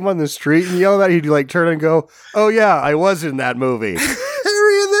to see him on the street and yell at, he'd like turn and go, "Oh yeah, I was in that movie."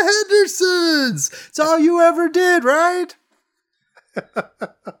 Harry and the Hendersons. It's all you ever did, right?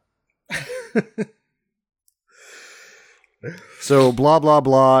 So blah blah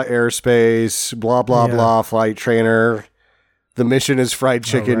blah airspace, blah blah blah flight trainer. The mission is fried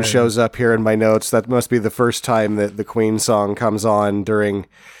chicken shows up here in my notes. That must be the first time that the Queen song comes on during.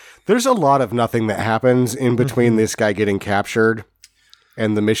 There's a lot of nothing that happens in between this guy getting captured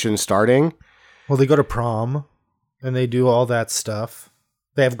and the mission starting. Well, they go to prom and they do all that stuff.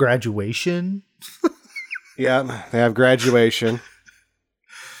 They have graduation. Yeah, they have graduation.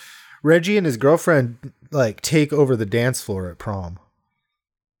 Reggie and his girlfriend take over the dance floor at prom.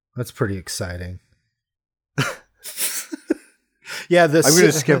 That's pretty exciting. Yeah, I'm going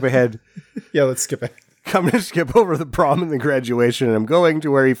to skip ahead. Yeah, let's skip ahead. I'm going to skip over the prom and the graduation, and I'm going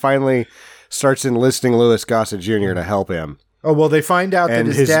to where he finally starts enlisting Louis Gossett Jr. to help him. Oh, well, they find out that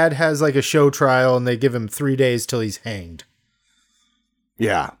his dad has a show trial, and they give him 3 days till he's hanged.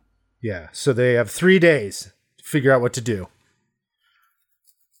 Yeah. Yeah, so they have 3 days to figure out what to do.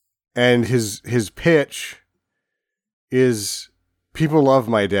 And his pitch is, people love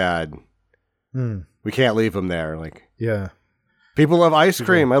my dad. We can't leave him there. Yeah. People love ice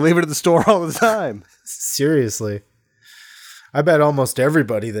cream. I leave it at the store all the time. Seriously. I bet almost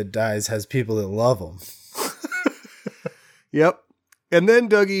everybody that dies has people that love them. Yep. And then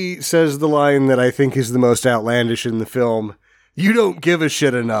Dougie says the line that I think is the most outlandish in the film. "You don't give a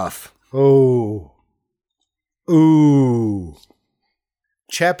shit enough." Oh. Ooh.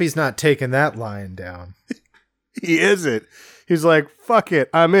 Chappie's not taking that line down. He isn't. He's like, "Fuck it.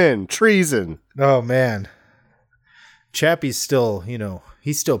 I'm in. Treason." Oh, man. Chappie's still,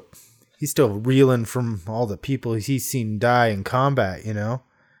 he's still reeling from all the people he's seen die in combat,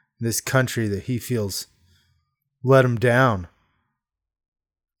 this country that he feels let him down.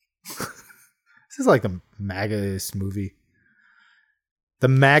 This is like the MAGA-ist movie. The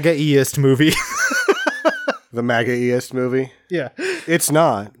MAGA-iest movie. The MAGA-iest movie? Yeah. It's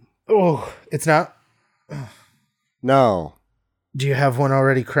not. Oh, it's not? No. Do you have one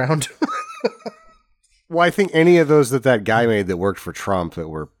already crowned? Well, I think any of those that guy made that worked for Trump that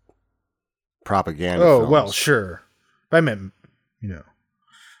were propaganda films. Well, sure. I meant,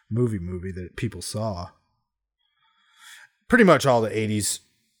 movie that people saw. Pretty much all the 80s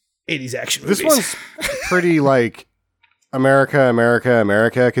action movies. This one's pretty America.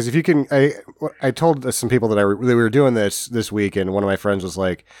 Because if you can, I told some people that we were doing this week, and one of my friends was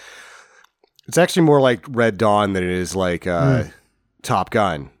like, it's actually more like Red Dawn than it is like Top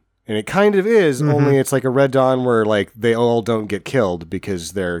Gun. And it kind of is, only it's like a Red Dawn where they all don't get killed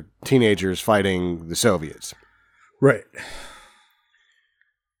because they're teenagers fighting the Soviets. Right.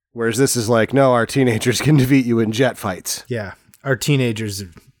 Whereas this is no, our teenagers can defeat you in jet fights. Yeah. Our teenagers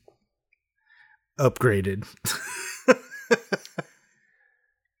are upgraded.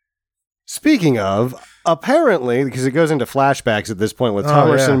 Speaking of, apparently, because it goes into flashbacks at this point with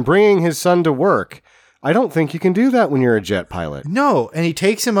Thomerson bringing his son to work, I don't think you can do that when you're a jet pilot. No, and he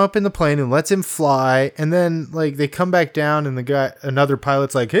takes him up in the plane and lets him fly, and then like they come back down, and another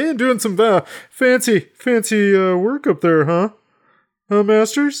pilot's like, "Hey, I'm doing some fancy work up there, huh,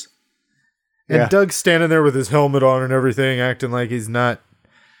 Masters?" And Doug's standing there with his helmet on and everything, acting like he's not.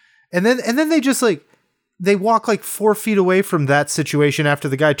 And then they just like they walk like 4 feet away from that situation after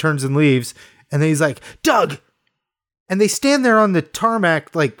the guy turns and leaves, and then he's like, "Doug," and they stand there on the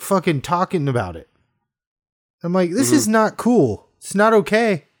tarmac like fucking talking about it. I'm like, this is not cool. It's not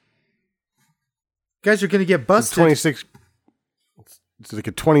okay. You guys are going to get busted. It's like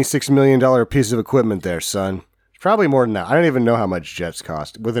a $26 million piece of equipment there, son. Probably more than that. I don't even know how much jets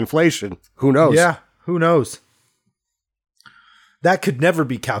cost. With inflation, who knows? Yeah, who knows? That could never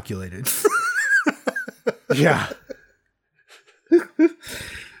be calculated. Yeah.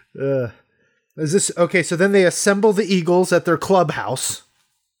 Is this okay? So then they assemble the Eagles at their clubhouse.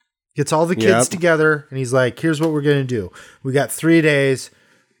 Gets all the kids together, and he's like, here's what we're going to do. We got 3 days.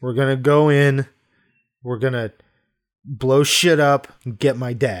 We're going to go in. We're going to blow shit up and get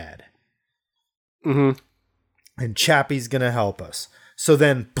my dad. Mm-hmm. And Chappie's going to help us. So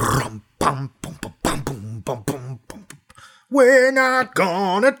then, we're not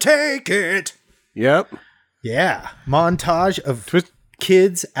going to take it. Yep. Yeah. Montage of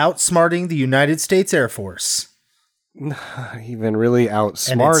kids outsmarting the United States Air Force. Not even really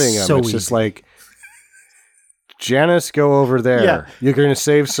outsmarting them. So it's just like, Janice, go over there. Yeah. You're going to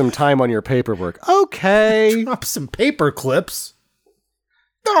save some time on your paperwork. Okay. Drop some paper clips.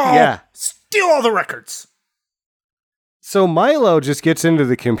 Oh, yeah. Steal all the records. So Milo just gets into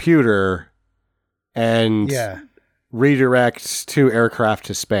the computer and redirects 2 aircraft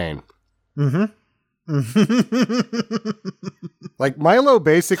to Spain. Mm-hmm. Like, Milo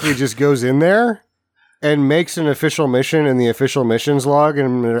basically just goes in there and makes an official mission in the official missions log,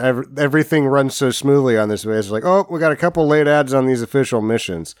 and everything runs so smoothly on this base. It's like, oh, we got a couple late ads on these official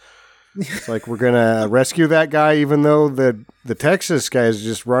missions. It's like, we're going to rescue that guy, even though the Texas guy is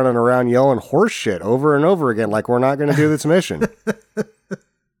just running around yelling horse shit over and over again, like we're not going to do this mission.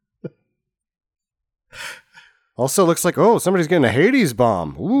 Also looks like, oh, somebody's getting a Hades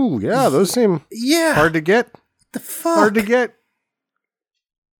bomb. Ooh, yeah, those seem hard to get. The fuck? Hard to get.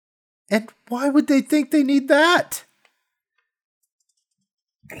 And why would they think they need that?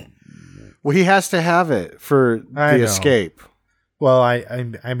 Well, he has to have it for the escape. Well,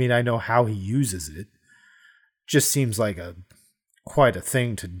 I mean, I know how he uses it. Just seems like quite a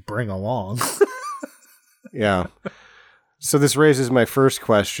thing to bring along. Yeah. So this raises my first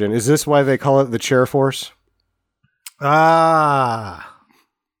question. Is this why they call it the Chair Force? Ah.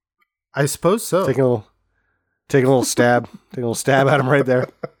 I suppose so. Taking a little stab. Taking a little stab at him right there.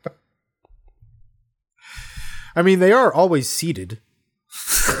 I mean, they are always seated.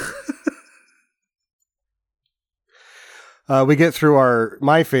 We get through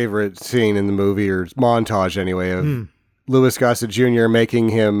my favorite scene in the movie, or montage anyway, of Louis Gossett Jr. making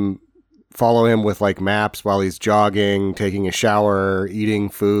him follow him with like maps while he's jogging, taking a shower, eating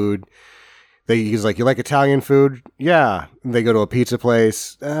food. He's like, you like Italian food? Yeah. And they go to a pizza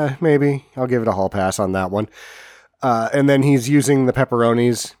place. Maybe. I'll give it a hall pass on that one. And then he's using the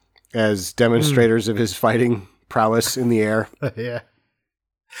pepperonis as demonstrators of his fighting prowess in the air. Yeah.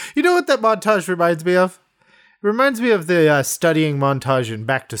 You know what that montage reminds me of? It reminds me of the studying montage in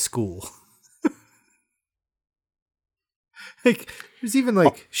Back to School. Like, there's even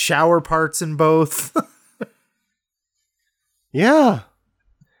like shower parts in both. Yeah.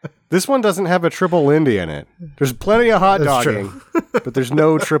 This one doesn't have a triple Lindy in it. There's plenty of hot dogging, but there's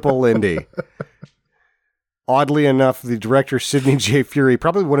no triple Lindy. Oddly enough, the director Sidney J. Furie,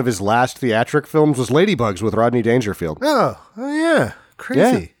 probably one of his last theatric films was Ladybugs with Rodney Dangerfield. Oh yeah. Crazy.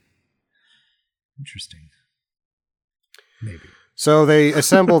 Yeah. Interesting. Maybe. So they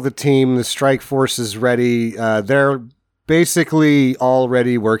assemble the team. The strike force is ready. They're basically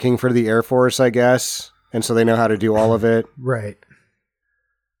already working for the Air Force, I guess. And so they know how to do all of it. Right.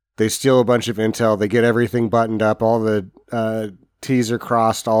 They steal a bunch of intel. They get everything buttoned up. All the T's are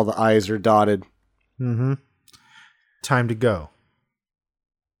crossed. All the I's are dotted. Mm-hmm. Time to go.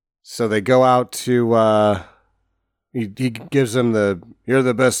 So they go out to... He gives them you're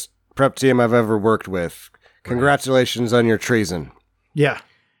the best prep team I've ever worked with. Congratulations on your treason. Yeah.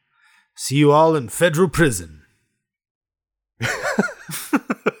 See you all in federal prison.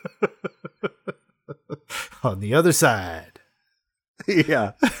 On the other side.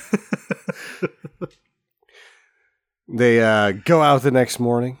 Yeah. They go out the next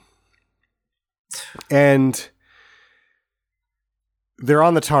morning. And they're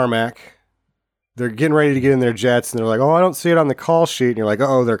on the tarmac. They're getting ready to get in their jets. And they're like, oh, I don't see it on the call sheet. And you're like,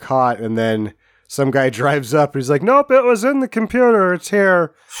 oh, they're caught. And then some guy drives up. He's like, nope, it was in the computer. It's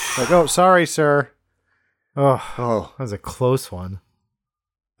here. Like, oh, sorry, sir. Oh, that was a close one.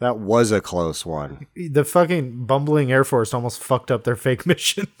 That was a close one. The fucking bumbling Air Force almost fucked up their fake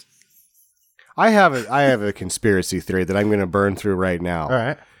mission. I have a conspiracy theory that I'm going to burn through right now.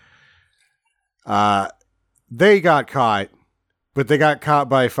 All right. They got caught, but they got caught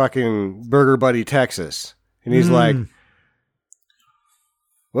by fucking Burger Buddy Texas. And he's like,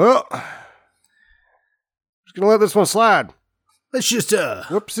 well, just going to let this one slide. Let's just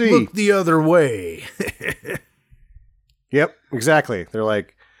Whoopsie. look the other way. Yep, exactly. They're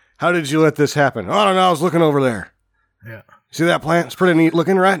like, how did you let this happen? Oh, I don't know. I was looking over there. Yeah. See that plant? It's pretty neat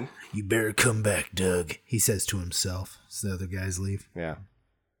looking, right? You better come back, Doug, he says to himself as the other guys leave. Yeah.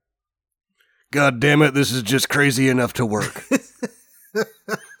 God damn it, this is just crazy enough to work.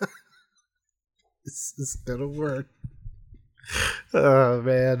 This is gonna work. Oh,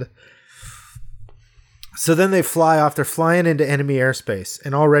 man. So then they fly off. They're flying into enemy airspace,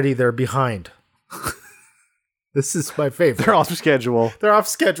 and already they're behind. This is my favorite. They're off schedule. They're off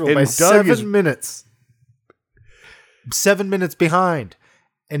schedule And by Doug 7 minutes. 7 minutes behind.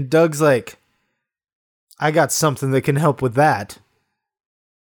 And Doug's like, I got something that can help with that.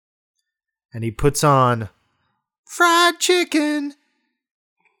 And he puts on fried chicken.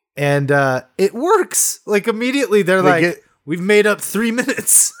 And it works. Like immediately they're like, we've made up 3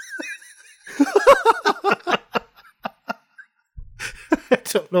 minutes. I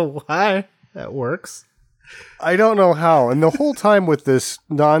don't know why that works. I don't know how. And the whole time with this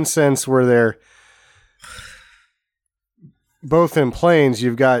nonsense where they're both in planes,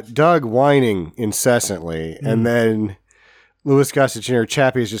 you've got Doug whining incessantly. And then Louis Gossett Jr.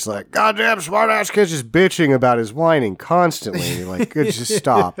 Chappie is just like, goddamn smart-ass kid's just bitching about his whining constantly. And you're like, good, just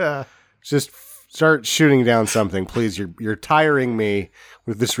stop. Yeah. Just start shooting down something, please. You're tiring me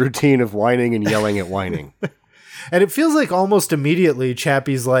with this routine of whining and yelling at whining. And it feels like almost immediately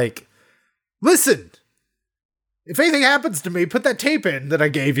Chappie's like, listen, if anything happens to me, put that tape in that I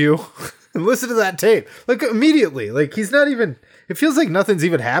gave you and listen to that tape. Like immediately, like he's not even, it feels like nothing's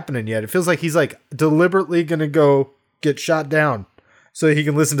even happening yet. It feels like he's like deliberately going to go get shot down so he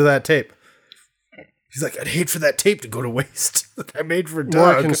can listen to that tape. He's like, I'd hate for that tape to go to waste that I made for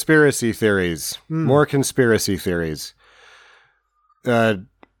Doug. More conspiracy theories. More conspiracy theories.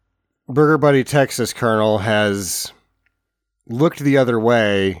 Burger Buddy Texas Colonel has looked the other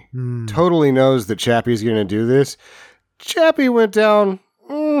way, totally knows that Chappie's going to do this. Chappie went down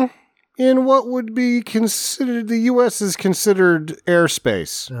in what would be considered, the U.S. is considered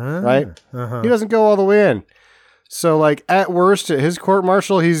airspace, right? He doesn't go all the way in. So, like, at worst, at his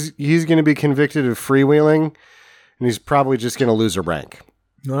court-martial, he's going to be convicted of freewheeling, and he's probably just going to lose a rank.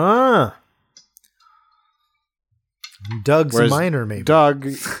 Doug's a minor, maybe. Doug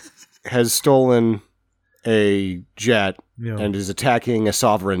has stolen a jet and is attacking a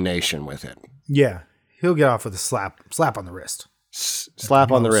sovereign nation with it. Yeah. He'll get off with a slap on the wrist.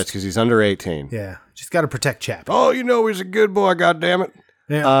 Slap on the wrist because he's under 18. Yeah. Just got to protect Chappie. Oh, you know he's a good boy, goddammit.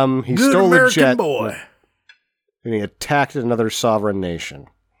 Yeah. He Good stole American a jet boy. and he attacked another sovereign nation.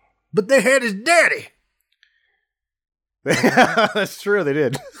 But they had his daddy. That's true, they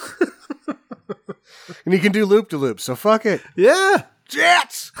did. And he can do loop-de-loop, so fuck it. Yeah.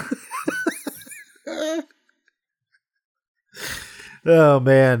 Jets! Oh,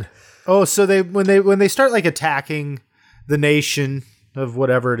 man. Oh, so when they start like attacking the nation of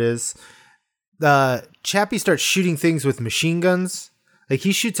whatever it is, Chappie starts shooting things with machine guns. Like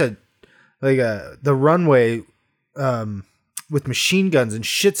he shoots the runway with machine guns and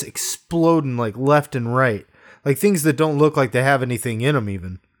shit's exploding like left and right. Like things that don't look like they have anything in them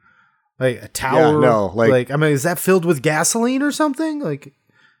even. Like a tower. Yeah, no, like I mean, is that filled with gasoline or something? Like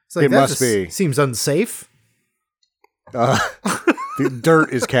it's like it must be. Seems unsafe. The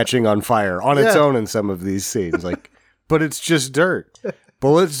dirt is catching on fire on its own in some of these scenes. Like, but it's just dirt.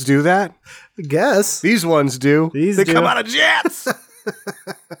 Bullets do that? I guess. These ones do. They come out of jets.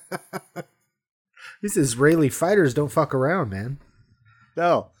 These Israeli fighters don't fuck around, man.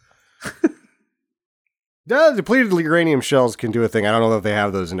 No. No, depleted uranium shells can do a thing. I don't know if they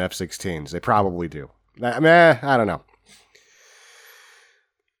have those in F-16s. They probably do. I don't know.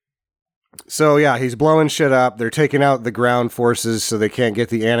 So, yeah, he's blowing shit up. They're taking out the ground forces so they can't get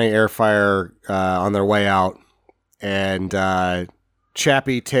the anti-air fire on their way out. And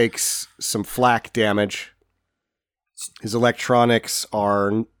Chappie takes some flak damage. His electronics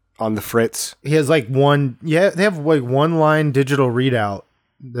are on the fritz. He has like they have like one line digital readout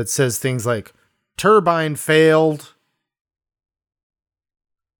that says things like turbine failed.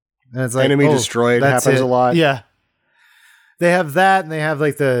 And it's like enemy destroyed happens a lot. Yeah. They have that and they have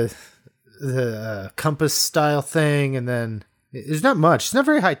like the compass style thing, and then there's not much. It's not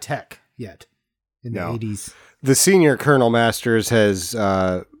very high tech yet in the 80s. The senior Colonel Masters has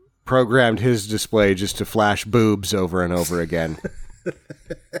programmed his display just to flash boobs over and over again.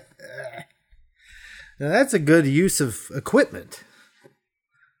 Now that's a good use of equipment.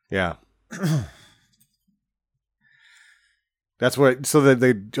 Yeah. That's what, so that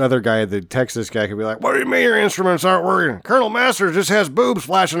the other guy, the Texas guy, could be like, what do you mean your instruments aren't working? Colonel Masters just has boobs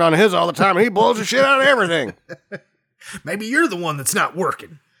flashing on his all the time, and he blows the shit out of everything. Maybe you're the one that's not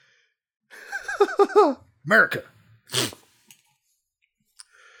working. America.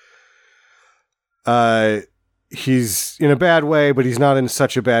 He's in a bad way, but he's not in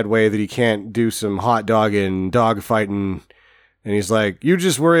such a bad way that he can't do some hot dogging, dog fighting. And he's like, you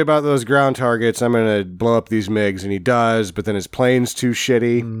just worry about those ground targets. I'm going to blow up these MiGs. And he does, but then his plane's too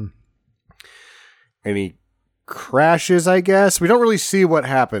shitty. And he crashes, I guess. We don't really see what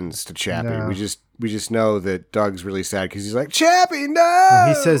happens to Chappie. No. We just know that Doug's really sad because he's like, Chappie, no!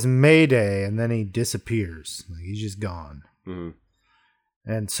 And he says Mayday, and then he disappears. Like, he's just gone. Mm-hmm.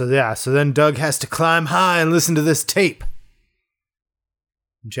 And so then Doug has to climb high and listen to this tape.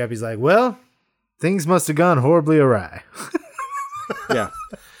 And Chappie's like, well, things must have gone horribly awry. Yeah.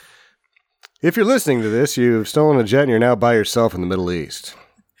 If you're listening to this, you've stolen a jet and you're now by yourself in the Middle East.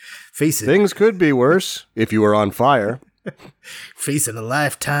 Face it. Things could be worse if you were on fire. Facing a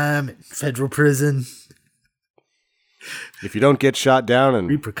lifetime in federal prison. If you don't get shot down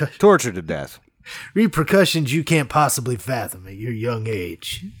and tortured to death. Repercussions you can't possibly fathom at your young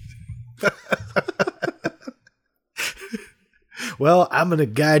age. Well, I'm going to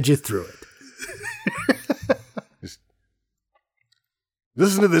guide you through it.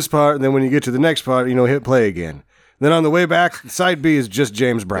 Listen to this part, and then when you get to the next part, hit play again. Then on the way back, side B is just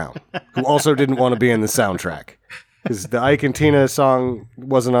James Brown, who also didn't want to be in the soundtrack. Because the Ike and Tina song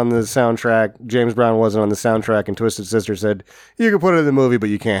wasn't on the soundtrack, James Brown wasn't on the soundtrack, and Twisted Sister said, you can put it in the movie, but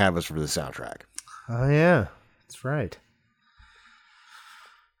you can't have us for the soundtrack. Oh, yeah. That's right.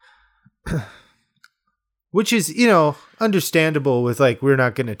 Which is, understandable with, we're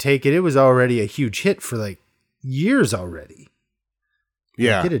not going to take it. It was already a huge hit for, years already.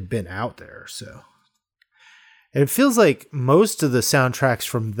 Yeah. It had been out there, so. And it feels like most of the soundtracks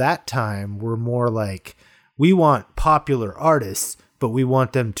from that time were more like, we want popular artists, but we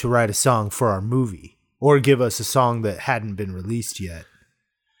want them to write a song for our movie. Or give us a song that hadn't been released yet.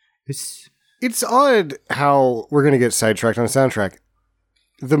 It's odd how we're going to get sidetracked on the soundtrack.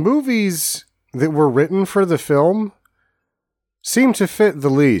 The movies that were written for the film seem to fit the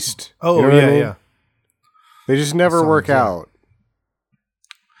least. Oh, you know what I mean? Yeah. They just never work out.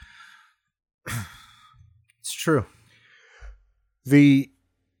 It's true.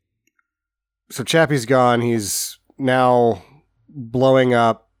 So Chappie's gone. He's now blowing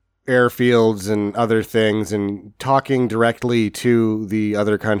up airfields and other things and talking directly to the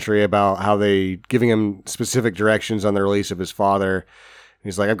other country about how giving him specific directions on the release of his father. And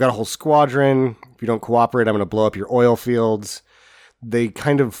he's like, I've got a whole squadron. If you don't cooperate, I'm going to blow up your oil fields. They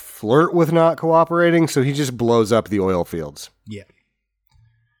kind of flirt with not cooperating, so he just blows up the oil fields. Yeah.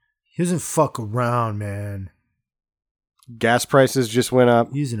 He doesn't fuck around, man. Gas prices just went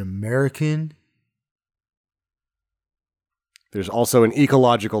up. He's an American. There's also an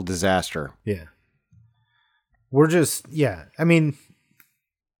ecological disaster. Yeah. I mean,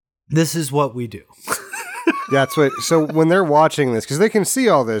 this is what we do. That's what. So when they're watching this, because they can see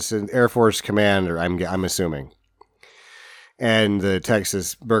all this in Air Force Command, or I'm assuming, and the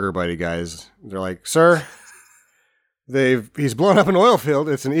Texas Burger Buddy guys, they're like, "Sir, he's blown up an oil field.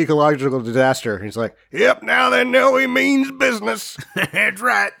 It's an ecological disaster." And he's like, "Yep, now they know he means business." That's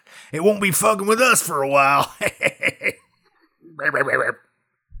right. It won't be fucking with us for a while.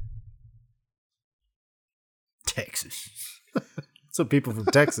 Texas. That's what people from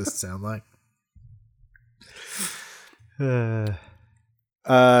Texas sound like.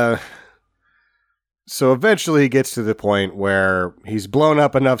 So eventually he gets to the point where he's blown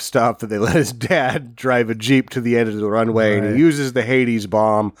up enough stuff that they let his dad drive a Jeep to the end of the runway, right. And he uses the Hades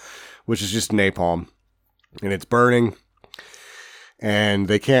bomb, which is just napalm, and it's burning. And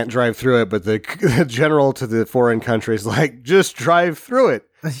they can't drive through it, but the general to the foreign country is like, just drive through it.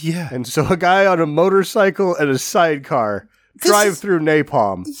 Yeah. And so a guy on a motorcycle and a sidecar drive through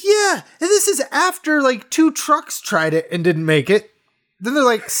napalm. Yeah. And this is after 2 trucks tried it and didn't make it. Then they're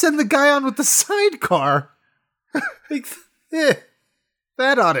like, send the guy on with the sidecar.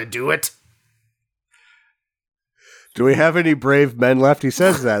 That ought to do it. Do we have any brave men left? He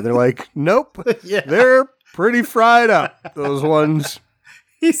says that. They're like, nope. Yeah. They're pretty fried up, those ones.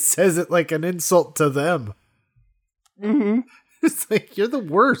 He says it like an insult to them. Mm-hmm. It's like, you're the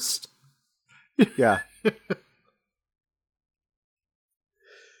worst. Yeah.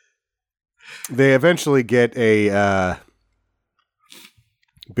 They eventually get a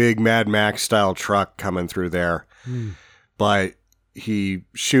big Mad Max style truck coming through there, but he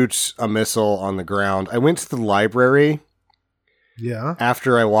shoots a missile on the ground. I went to the library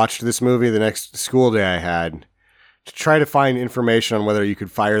after I watched this movie the next school day I had to try to find information on whether you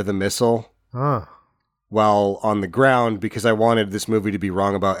could fire the missile while on the ground, because I wanted this movie to be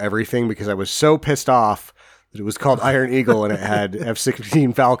wrong about everything, because I was so pissed off that it was called Iron Eagle and it had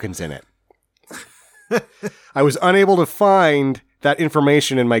F-16 Falcons in it. I was unable to find that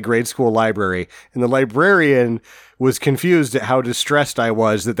information in my grade school library, and the librarian was confused at how distressed I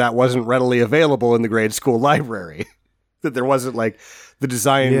was that wasn't readily available in the grade school library. That there wasn't like the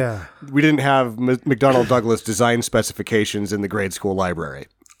design. Yeah. We didn't have McDonnell Douglas design specifications in the grade school library.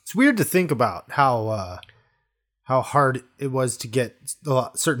 It's weird to think about how hard it was to get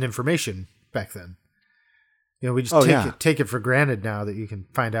certain information back then. You know, we just take it for granted now that you can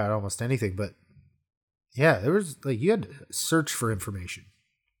find out almost anything, but yeah, there was you had to search for information.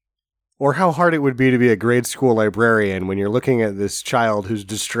 Or how hard it would be to be a grade school librarian when you're looking at this child who's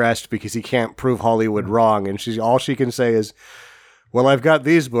distressed because he can't prove Hollywood wrong, and all she can say is, "Well, I've got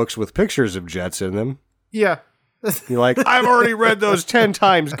these books with pictures of jets in them." Yeah. You're like, "I've already read those 10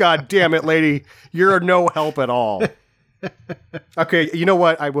 times. God damn it, lady. You're no help at all." Okay, you know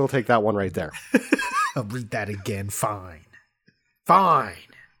what? I will take that one right there. I'll read that again. Fine.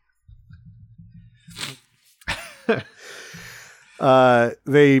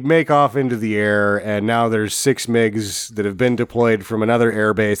 They make off into the air, and now there's 6 MiGs that have been deployed from another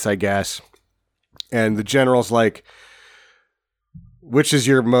airbase, I guess. And the general's like, "Which is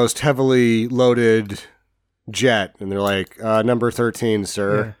your most heavily loaded jet?" And they're like, "Number 13,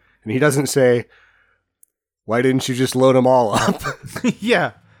 sir." Yeah. And he doesn't say, "Why didn't you just load them all up?"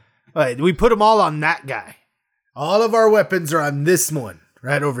 Yeah. Right, we put them all on that guy. All of our weapons are on this one,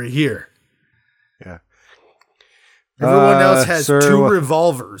 right over here. Yeah. Everyone else has 2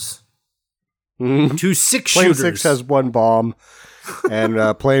 revolvers. 2 6-shooters. Plane 6 has 1 bomb.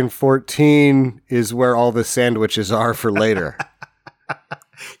 And plane 14 is where all the sandwiches are for later.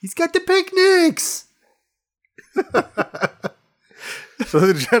 He's got the picnics. So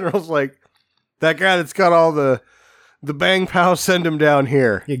the general's like, "That guy that's got all the bang pow, send him down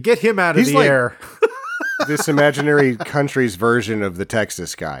here." Yeah, get him out of the air. This imaginary country's version of the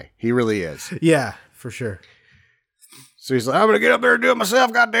Texas guy. He really is. Yeah, for sure. So he's like, "I'm going to get up there and do it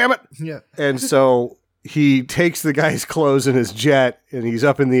myself, goddammit." Yeah. And so he takes the guy's clothes in his jet, and he's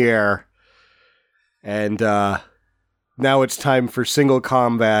up in the air. And now it's time for single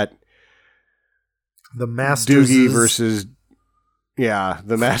combat. The Masters. Doogie versus... Yeah,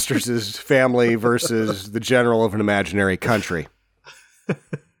 the Masters' family versus the general of an imaginary country.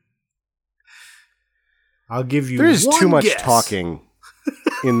 I'll give you There's one too much guess. Talking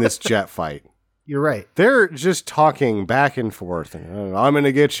in this jet fight. You're right. They're just talking back and forth. And, "I'm going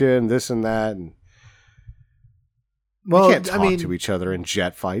to get you," and this and that. And you can't talk to each other in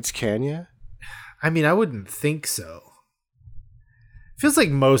jet fights, can you? I mean, I wouldn't think so. Feels like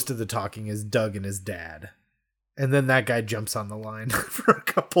most of the talking is Doug and his dad. And then that guy jumps on the line for a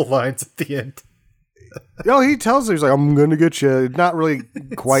couple lines at the end. No, he tells her, he's like, "I'm going to get you." Not really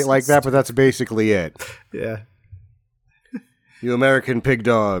quite like that, but that's basically it. Yeah. "You American pig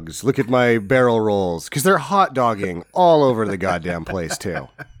dogs, look at my barrel rolls." Because they're hot dogging all over the goddamn place, too.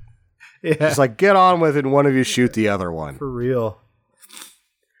 Yeah. It's like, get on with it and one of you shoot the other one. For real.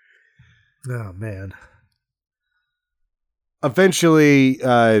 Oh, man. Eventually,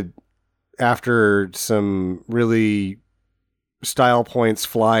 after some really style points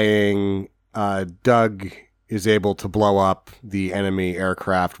flying, Doug is able to blow up the enemy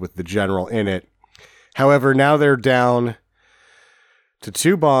aircraft with the general in it. However, now they're down to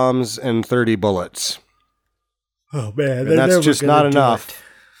 2 bombs and 30 bullets. Oh, man. And that's just not enough.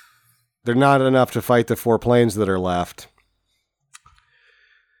 They're not enough to fight the 4 planes that are left.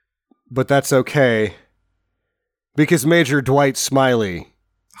 But that's okay, because Major Dwight Smiley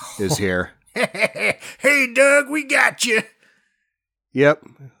is here. Hey, Doug, we got you. Yep.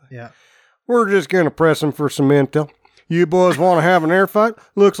 Yeah. "We're just going to press them for some intel. You boys want to have an air fight?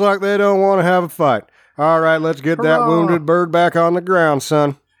 Looks like they don't want to have a fight. All right, let's get that wounded bird back on the ground,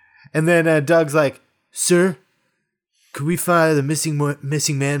 son." And then Doug's like, "Sir, could we fire the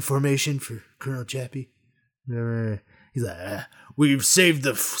missing man formation for Colonel Chappie?" He's like, "We've saved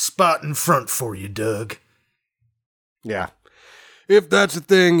the spot in front for you, Doug." Yeah. If that's a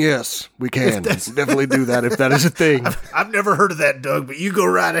thing, yes, we can. Definitely do that if that is a thing. I've never heard of that, Doug, but you go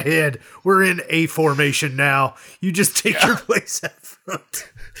right ahead. We're in A formation now. You just take your place up front.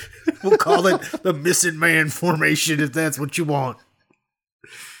 We'll call it the missing man formation if that's what you want.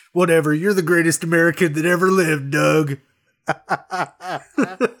 Whatever. You're the greatest American that ever lived, Doug.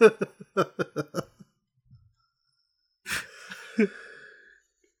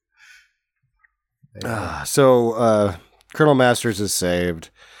 So Colonel Masters is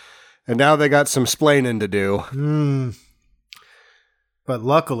saved, and now they got some splaining to do. But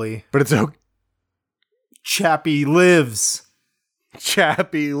luckily, But it's okay. Chappie lives.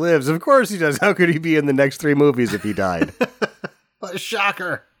 Chappie lives. Of course he does. How could he be in the next 3 movies if he died? What a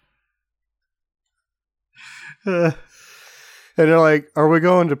shocker. And they're like, are we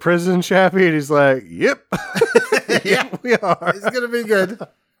going to prison, Chappie? And he's like, yep. Yep, we are. It's going to be good.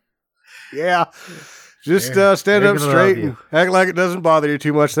 Yeah. Just stand they're up gonna straight love and act like it doesn't bother you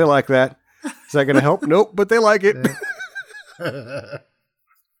too much. They like that. Is that going to help? Nope, but they like it.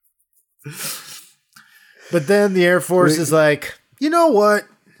 But then the Air Force is like, you know what?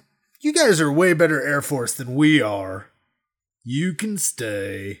 You guys are way better Air Force than we are. You can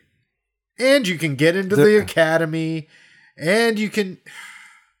stay. And you can get into the academy. And you can...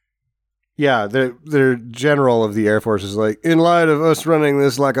 Yeah, their general of the Air Force is like, in light of us running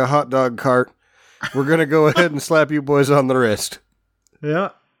this like a hot dog cart, we're going to go ahead and slap you boys on the wrist. Yeah.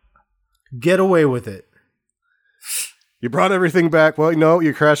 Get away with it. You brought everything back. Well, no,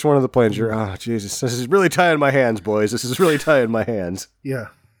 you crashed one of the planes. You're, oh, Jesus. This is really tying my hands, boys. This is really tying my hands. Yeah.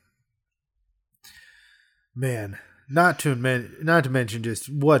 Man, not to mention just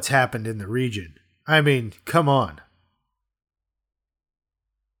what's happened in the region. I mean, come on.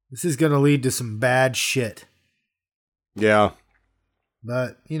 This is going to lead to some bad shit. Yeah.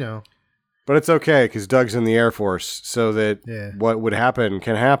 But, you know. But it's okay, because Doug's in the Air Force, so that what would happen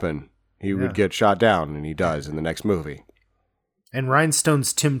can happen. He would get shot down, and he does in the next movie. And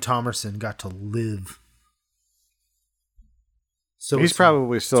Rhinestone's Tim Thomerson got to live. So he's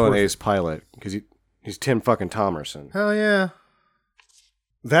probably still an ace pilot, because he's Tim fucking Thomerson. Hell yeah.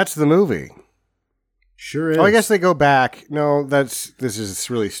 That's the movie. Sure is. Oh, I guess they go back. No, this is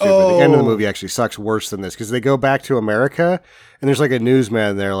really stupid. Oh. The end of the movie actually sucks worse than this, because they go back to America, and there's like a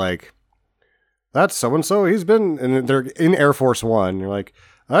newsman there like, that's so-and-so, he's been, and they're in Air Force One. You're like,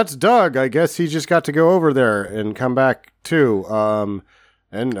 that's Doug. I guess he just got to go over there and come back too.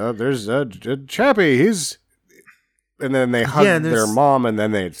 And there's Chappie. He's, and then they hug their mom, and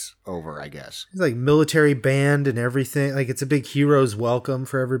then it's over, I guess. It's like military band and everything. Like it's a big hero's welcome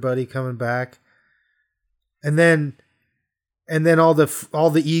for everybody coming back. And then all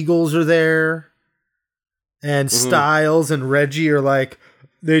the Eagles are there, and Styles and Reggie are like,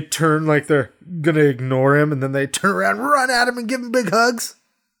 they turn like they're gonna ignore him, and then they turn around, run at him, and give him big hugs.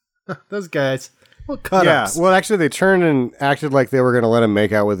 Those guys, what cut ups? Yeah, well, actually, they turned and acted like they were gonna let him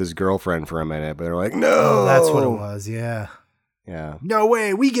make out with his girlfriend for a minute, but they're like, no, oh, that's what it was. Yeah, yeah. No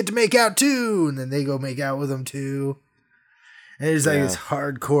way, we get to make out too, and then they go make out with him too. And there's like this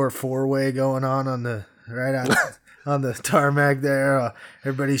hardcore 4-way going on the right out on the tarmac there.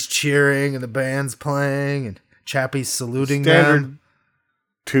 Everybody's cheering, and the band's playing, and Chappie's saluting them.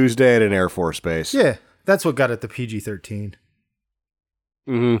 Tuesday at an Air Force base. Yeah, that's what got it the PG-13.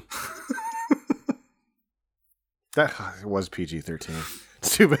 Mm-hmm. It was PG-13.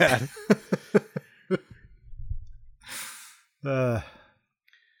 It's too bad.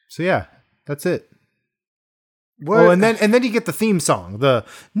 So yeah, that's it. What? Oh, and then you get the theme song, the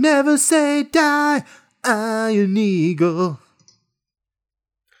 "Never Say Die, Iron Eagle."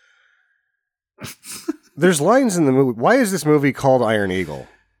 There's lines in the movie. Why is this movie called Iron Eagle?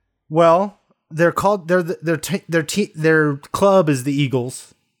 Well, they're called their club is the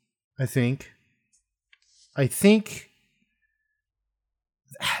Eagles, I think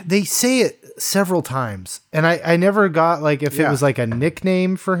they say it several times, and I never got like if it was like a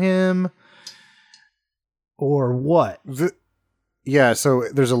nickname for him or what. So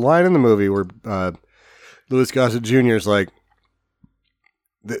there's a line in the movie where Louis Gossett Jr. is like,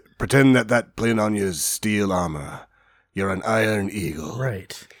 pretend that plane on you is steel armor. You're an Iron Eagle.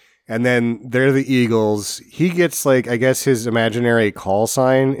 Right. And then they're the Eagles. He gets like, I guess his imaginary call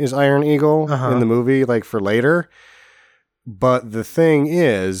sign is Iron Eagle in the movie, like for later. But the thing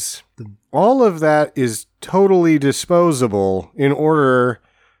is, all of that is totally disposable in order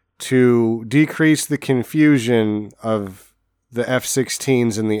to decrease the confusion of the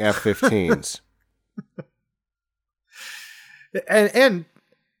F-16s and the F-15s. and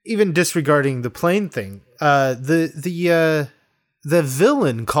even disregarding the plane thing, the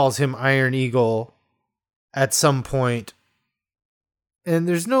villain calls him Iron Eagle at some point And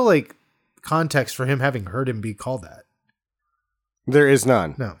there's no like context for him having heard him be called that. There is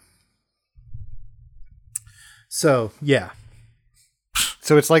none. No. So, yeah.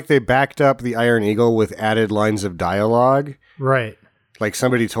 So it's like they backed up the Iron Eagle with added lines of dialogue. Right. Like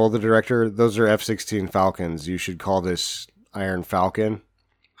somebody told the director, those are F-16 Falcons. You should call this Iron Falcon.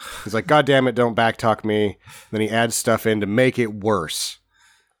 He's like, God damn it, don't backtalk me. Then he adds stuff in to make it worse.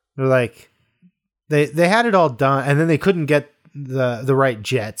 They're like, they had it all done, and then they couldn't get the right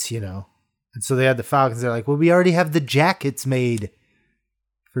jets, you know. And so they had the Falcons. They're like, well, we already have the jackets made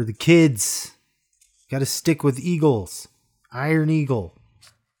for the kids. Got to stick with Eagles. Iron Eagle.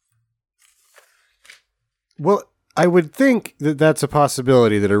 Well, I would think that that's a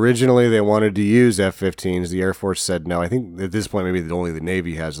possibility, that originally they wanted to use F-15s. The Air Force said no. I think at this point maybe only the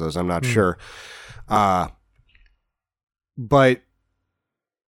Navy has those. I'm not sure. But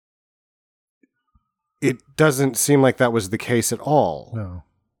it doesn't seem like that was the case at all. No.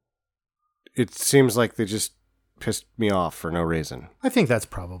 It seems like they just pissed me off for no reason. I think that's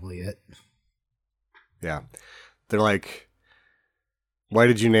probably it. Yeah. They're like, why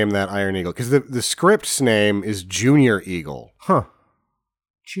did you name that Iron Eagle? Because the script's name is Junior Eagle. Huh.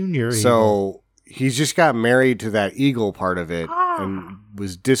 Junior Eagle. So he's just got married to that eagle part of it and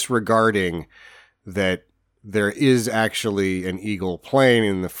was disregarding that there is actually an eagle plane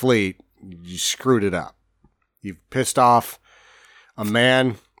in the fleet. You screwed it up. You've pissed off a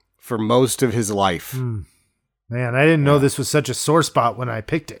man for most of his life. Man, I didn't know this was such a sore spot when I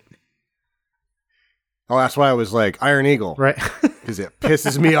picked it. Oh, that's why I was like, Iron Eagle. Right. Because it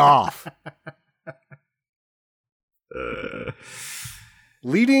pisses me off.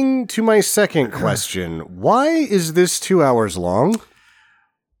 Leading to my second question, why is this 2 hours long?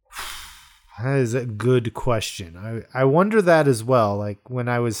 That is a good question. I wonder that as well. Like when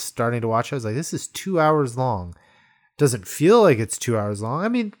I was starting to watch, I was like, this is 2 hours long. Doesn't feel like it's 2 hours long. I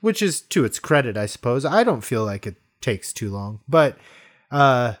mean, which is to its credit, I suppose. I don't feel like it takes too long, but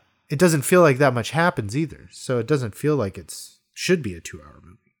it doesn't feel like that much happens either. So it doesn't feel like should be a 2 hour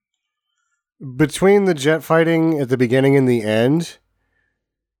movie. Between the jet fighting at the beginning and the end,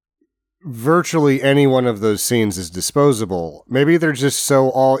 virtually any one of those scenes is disposable. Maybe they're just so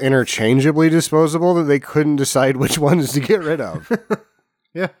all interchangeably disposable that they couldn't decide which ones to get rid of.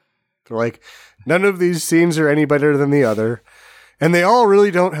 Yeah. They're like, none of these scenes are any better than the other. And they all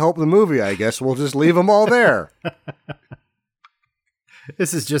really don't help the movie, I guess. We'll just leave them all there.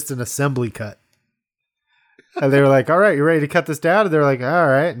 This is just an assembly cut. And they were like, all right, you ready to cut this down? And they're like, all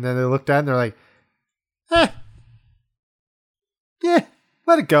right. And then they looked at it and they're like, yeah,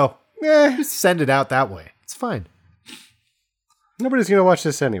 let it go. Yeah, just send it out that way. It's fine. Nobody's going to watch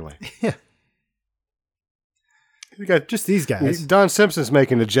this anyway. Yeah. You got just these guys. Don Simpson's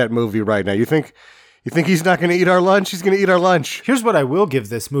making a jet movie right now. You think he's not going to eat our lunch? He's going to eat our lunch. Here's what I will give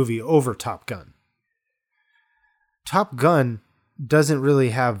this movie over Top Gun. Top Gun doesn't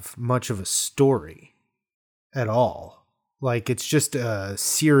really have much of a story at all. Like, it's just a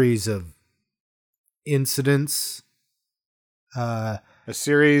series of incidents, a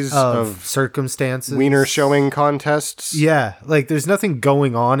series of circumstances, wiener showing contests. Yeah, like there's nothing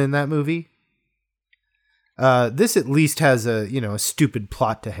going on in that movie. This at least has a stupid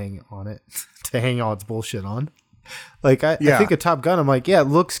plot to hang on it, to hang all its bullshit on. Like I think of Top Gun, I'm like, yeah, it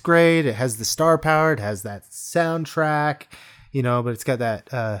looks great. It has the star power. It has that soundtrack, but it's got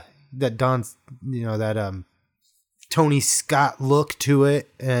that Don's, that Tony Scott look to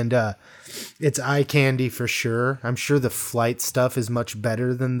it, and it's eye candy for sure. I'm sure the flight stuff is much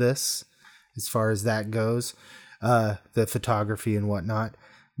better than this, as far as that goes, the photography and whatnot.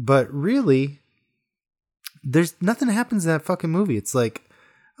 But really, there's nothing happens in that fucking movie. It's like,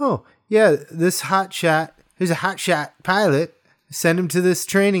 oh yeah, this hotshot. Here's a hotshot pilot. Send him to this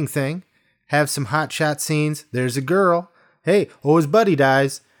training thing. Have some hotshot scenes. There's a girl. Hey, his buddy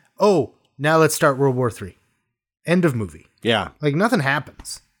dies. Oh, now let's start World War III. End of movie. Yeah. Like nothing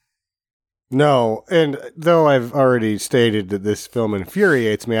happens. No, and though I've already stated that this film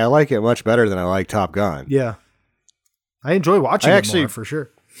infuriates me, I like it much better than I like Top Gun. Yeah. I enjoy watching it more, for sure.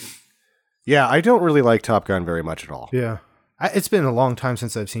 Yeah, I don't really like Top Gun very much at all. Yeah. It's been a long time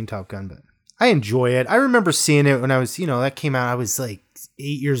since I've seen Top Gun, but I enjoy it. I remember seeing it when I was, that came out. I was like 8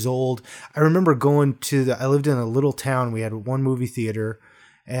 years old. I remember going I lived in a little town. We had one movie theater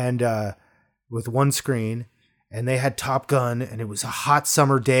and with one screen, and they had Top Gun, and it was a hot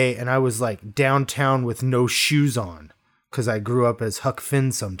summer day, and I was like downtown with no shoes on because I grew up as Huck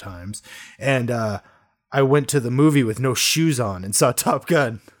Finn sometimes. And I went to the movie with no shoes on and saw Top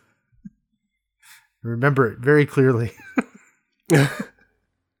Gun. I remember it very clearly.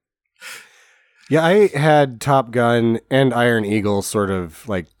 Yeah, I had Top Gun and Iron Eagle sort of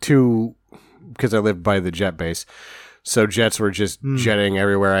like two, because I lived by the jet base. So jets were just jetting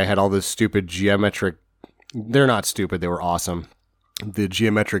everywhere. I had all this stupid geometric, they're not stupid, they were awesome. The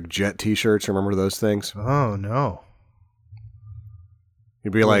geometric jet t-shirts, remember those things? Oh, no.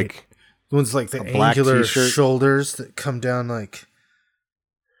 It'd be like... The ones like the black angular t-shirt. shoulders that come down like...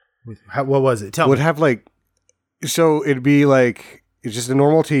 what was it? Tell would me. have like... So it'd be like, it's just a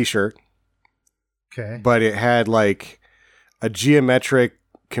normal t-shirt. Okay. But it had like a geometric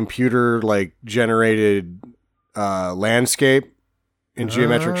computer like generated landscape in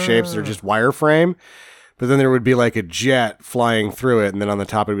geometric shapes. They're just wireframe. But then there would be like a jet flying through it, and then on the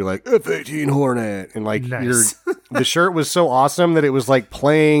top it'd be like F-18 Hornet, and like Nice. the shirt was so awesome that it was like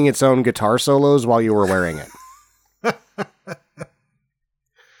playing its own guitar solos while you were wearing it.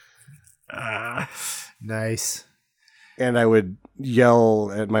 Nice. And I would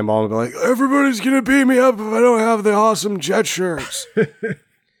yell at my mom and be like, everybody's gonna beat me up if I don't have the awesome jet shirts.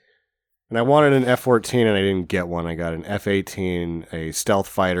 And I wanted an F-14 and I didn't get one. I got an F-18, a stealth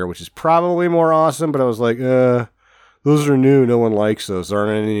fighter, which is probably more awesome, but I was like, those are new. No one likes those. There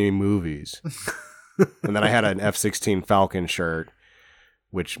aren't any movies. And then I had an F-16 Falcon shirt,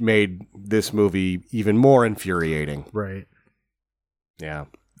 which made this movie even more infuriating. Right. Yeah.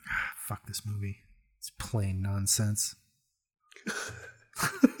 Fuck this movie. It's plain nonsense.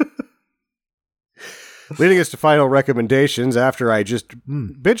 Leading us to final recommendations after I just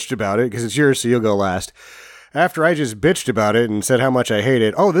bitched about it, because it's yours, so you'll go last. After I just bitched about it and said how much I hate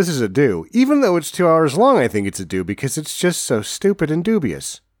it, oh, this is a do. Even though it's 2 hours long, I think it's a do, because it's just so stupid and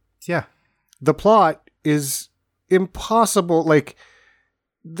dubious. Yeah. The plot is impossible. Like,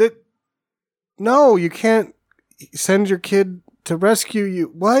 no, you can't send your kid to rescue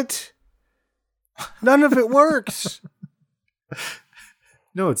you. What? None of it works.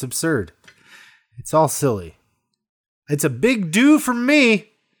 No, it's absurd. It's all silly. It's a big do for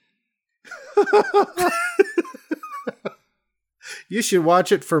me. You should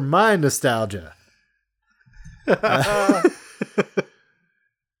watch it for my nostalgia.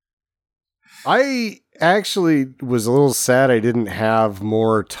 I actually was a little sad I didn't have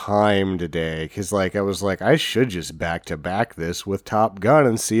more time today, because like I was like, I should just back to back this with Top Gun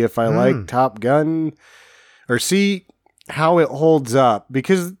and see if I like Top Gun, or see how it holds up,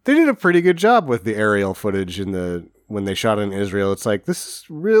 because they did a pretty good job with the aerial footage when they shot in Israel. It's like, this is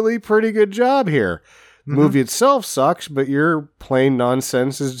really pretty good job here. The movie itself sucks, but your plain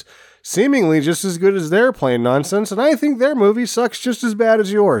nonsense is seemingly just as good as their plain nonsense, and I think their movie sucks just as bad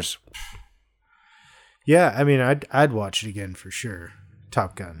as yours. Yeah, I mean, I'd watch it again for sure.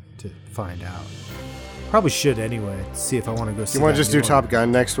 Top Gun, to find out. Probably should anyway, see if I want to go see You want that to just new do one. Top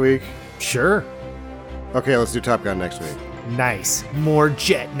Gun next week? Sure. Okay, let's do Top Gun next week. Nice. More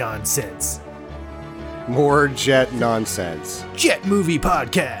jet nonsense. More jet nonsense. Jet Movie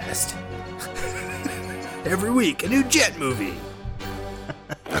Podcast. Every week, a new jet movie.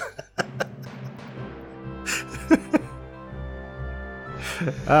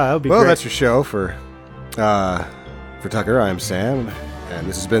 That'll be Well, great. that's your show for Tucker. I'm Sam, and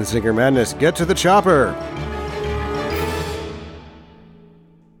this has been Sinker Madness. Get to the chopper.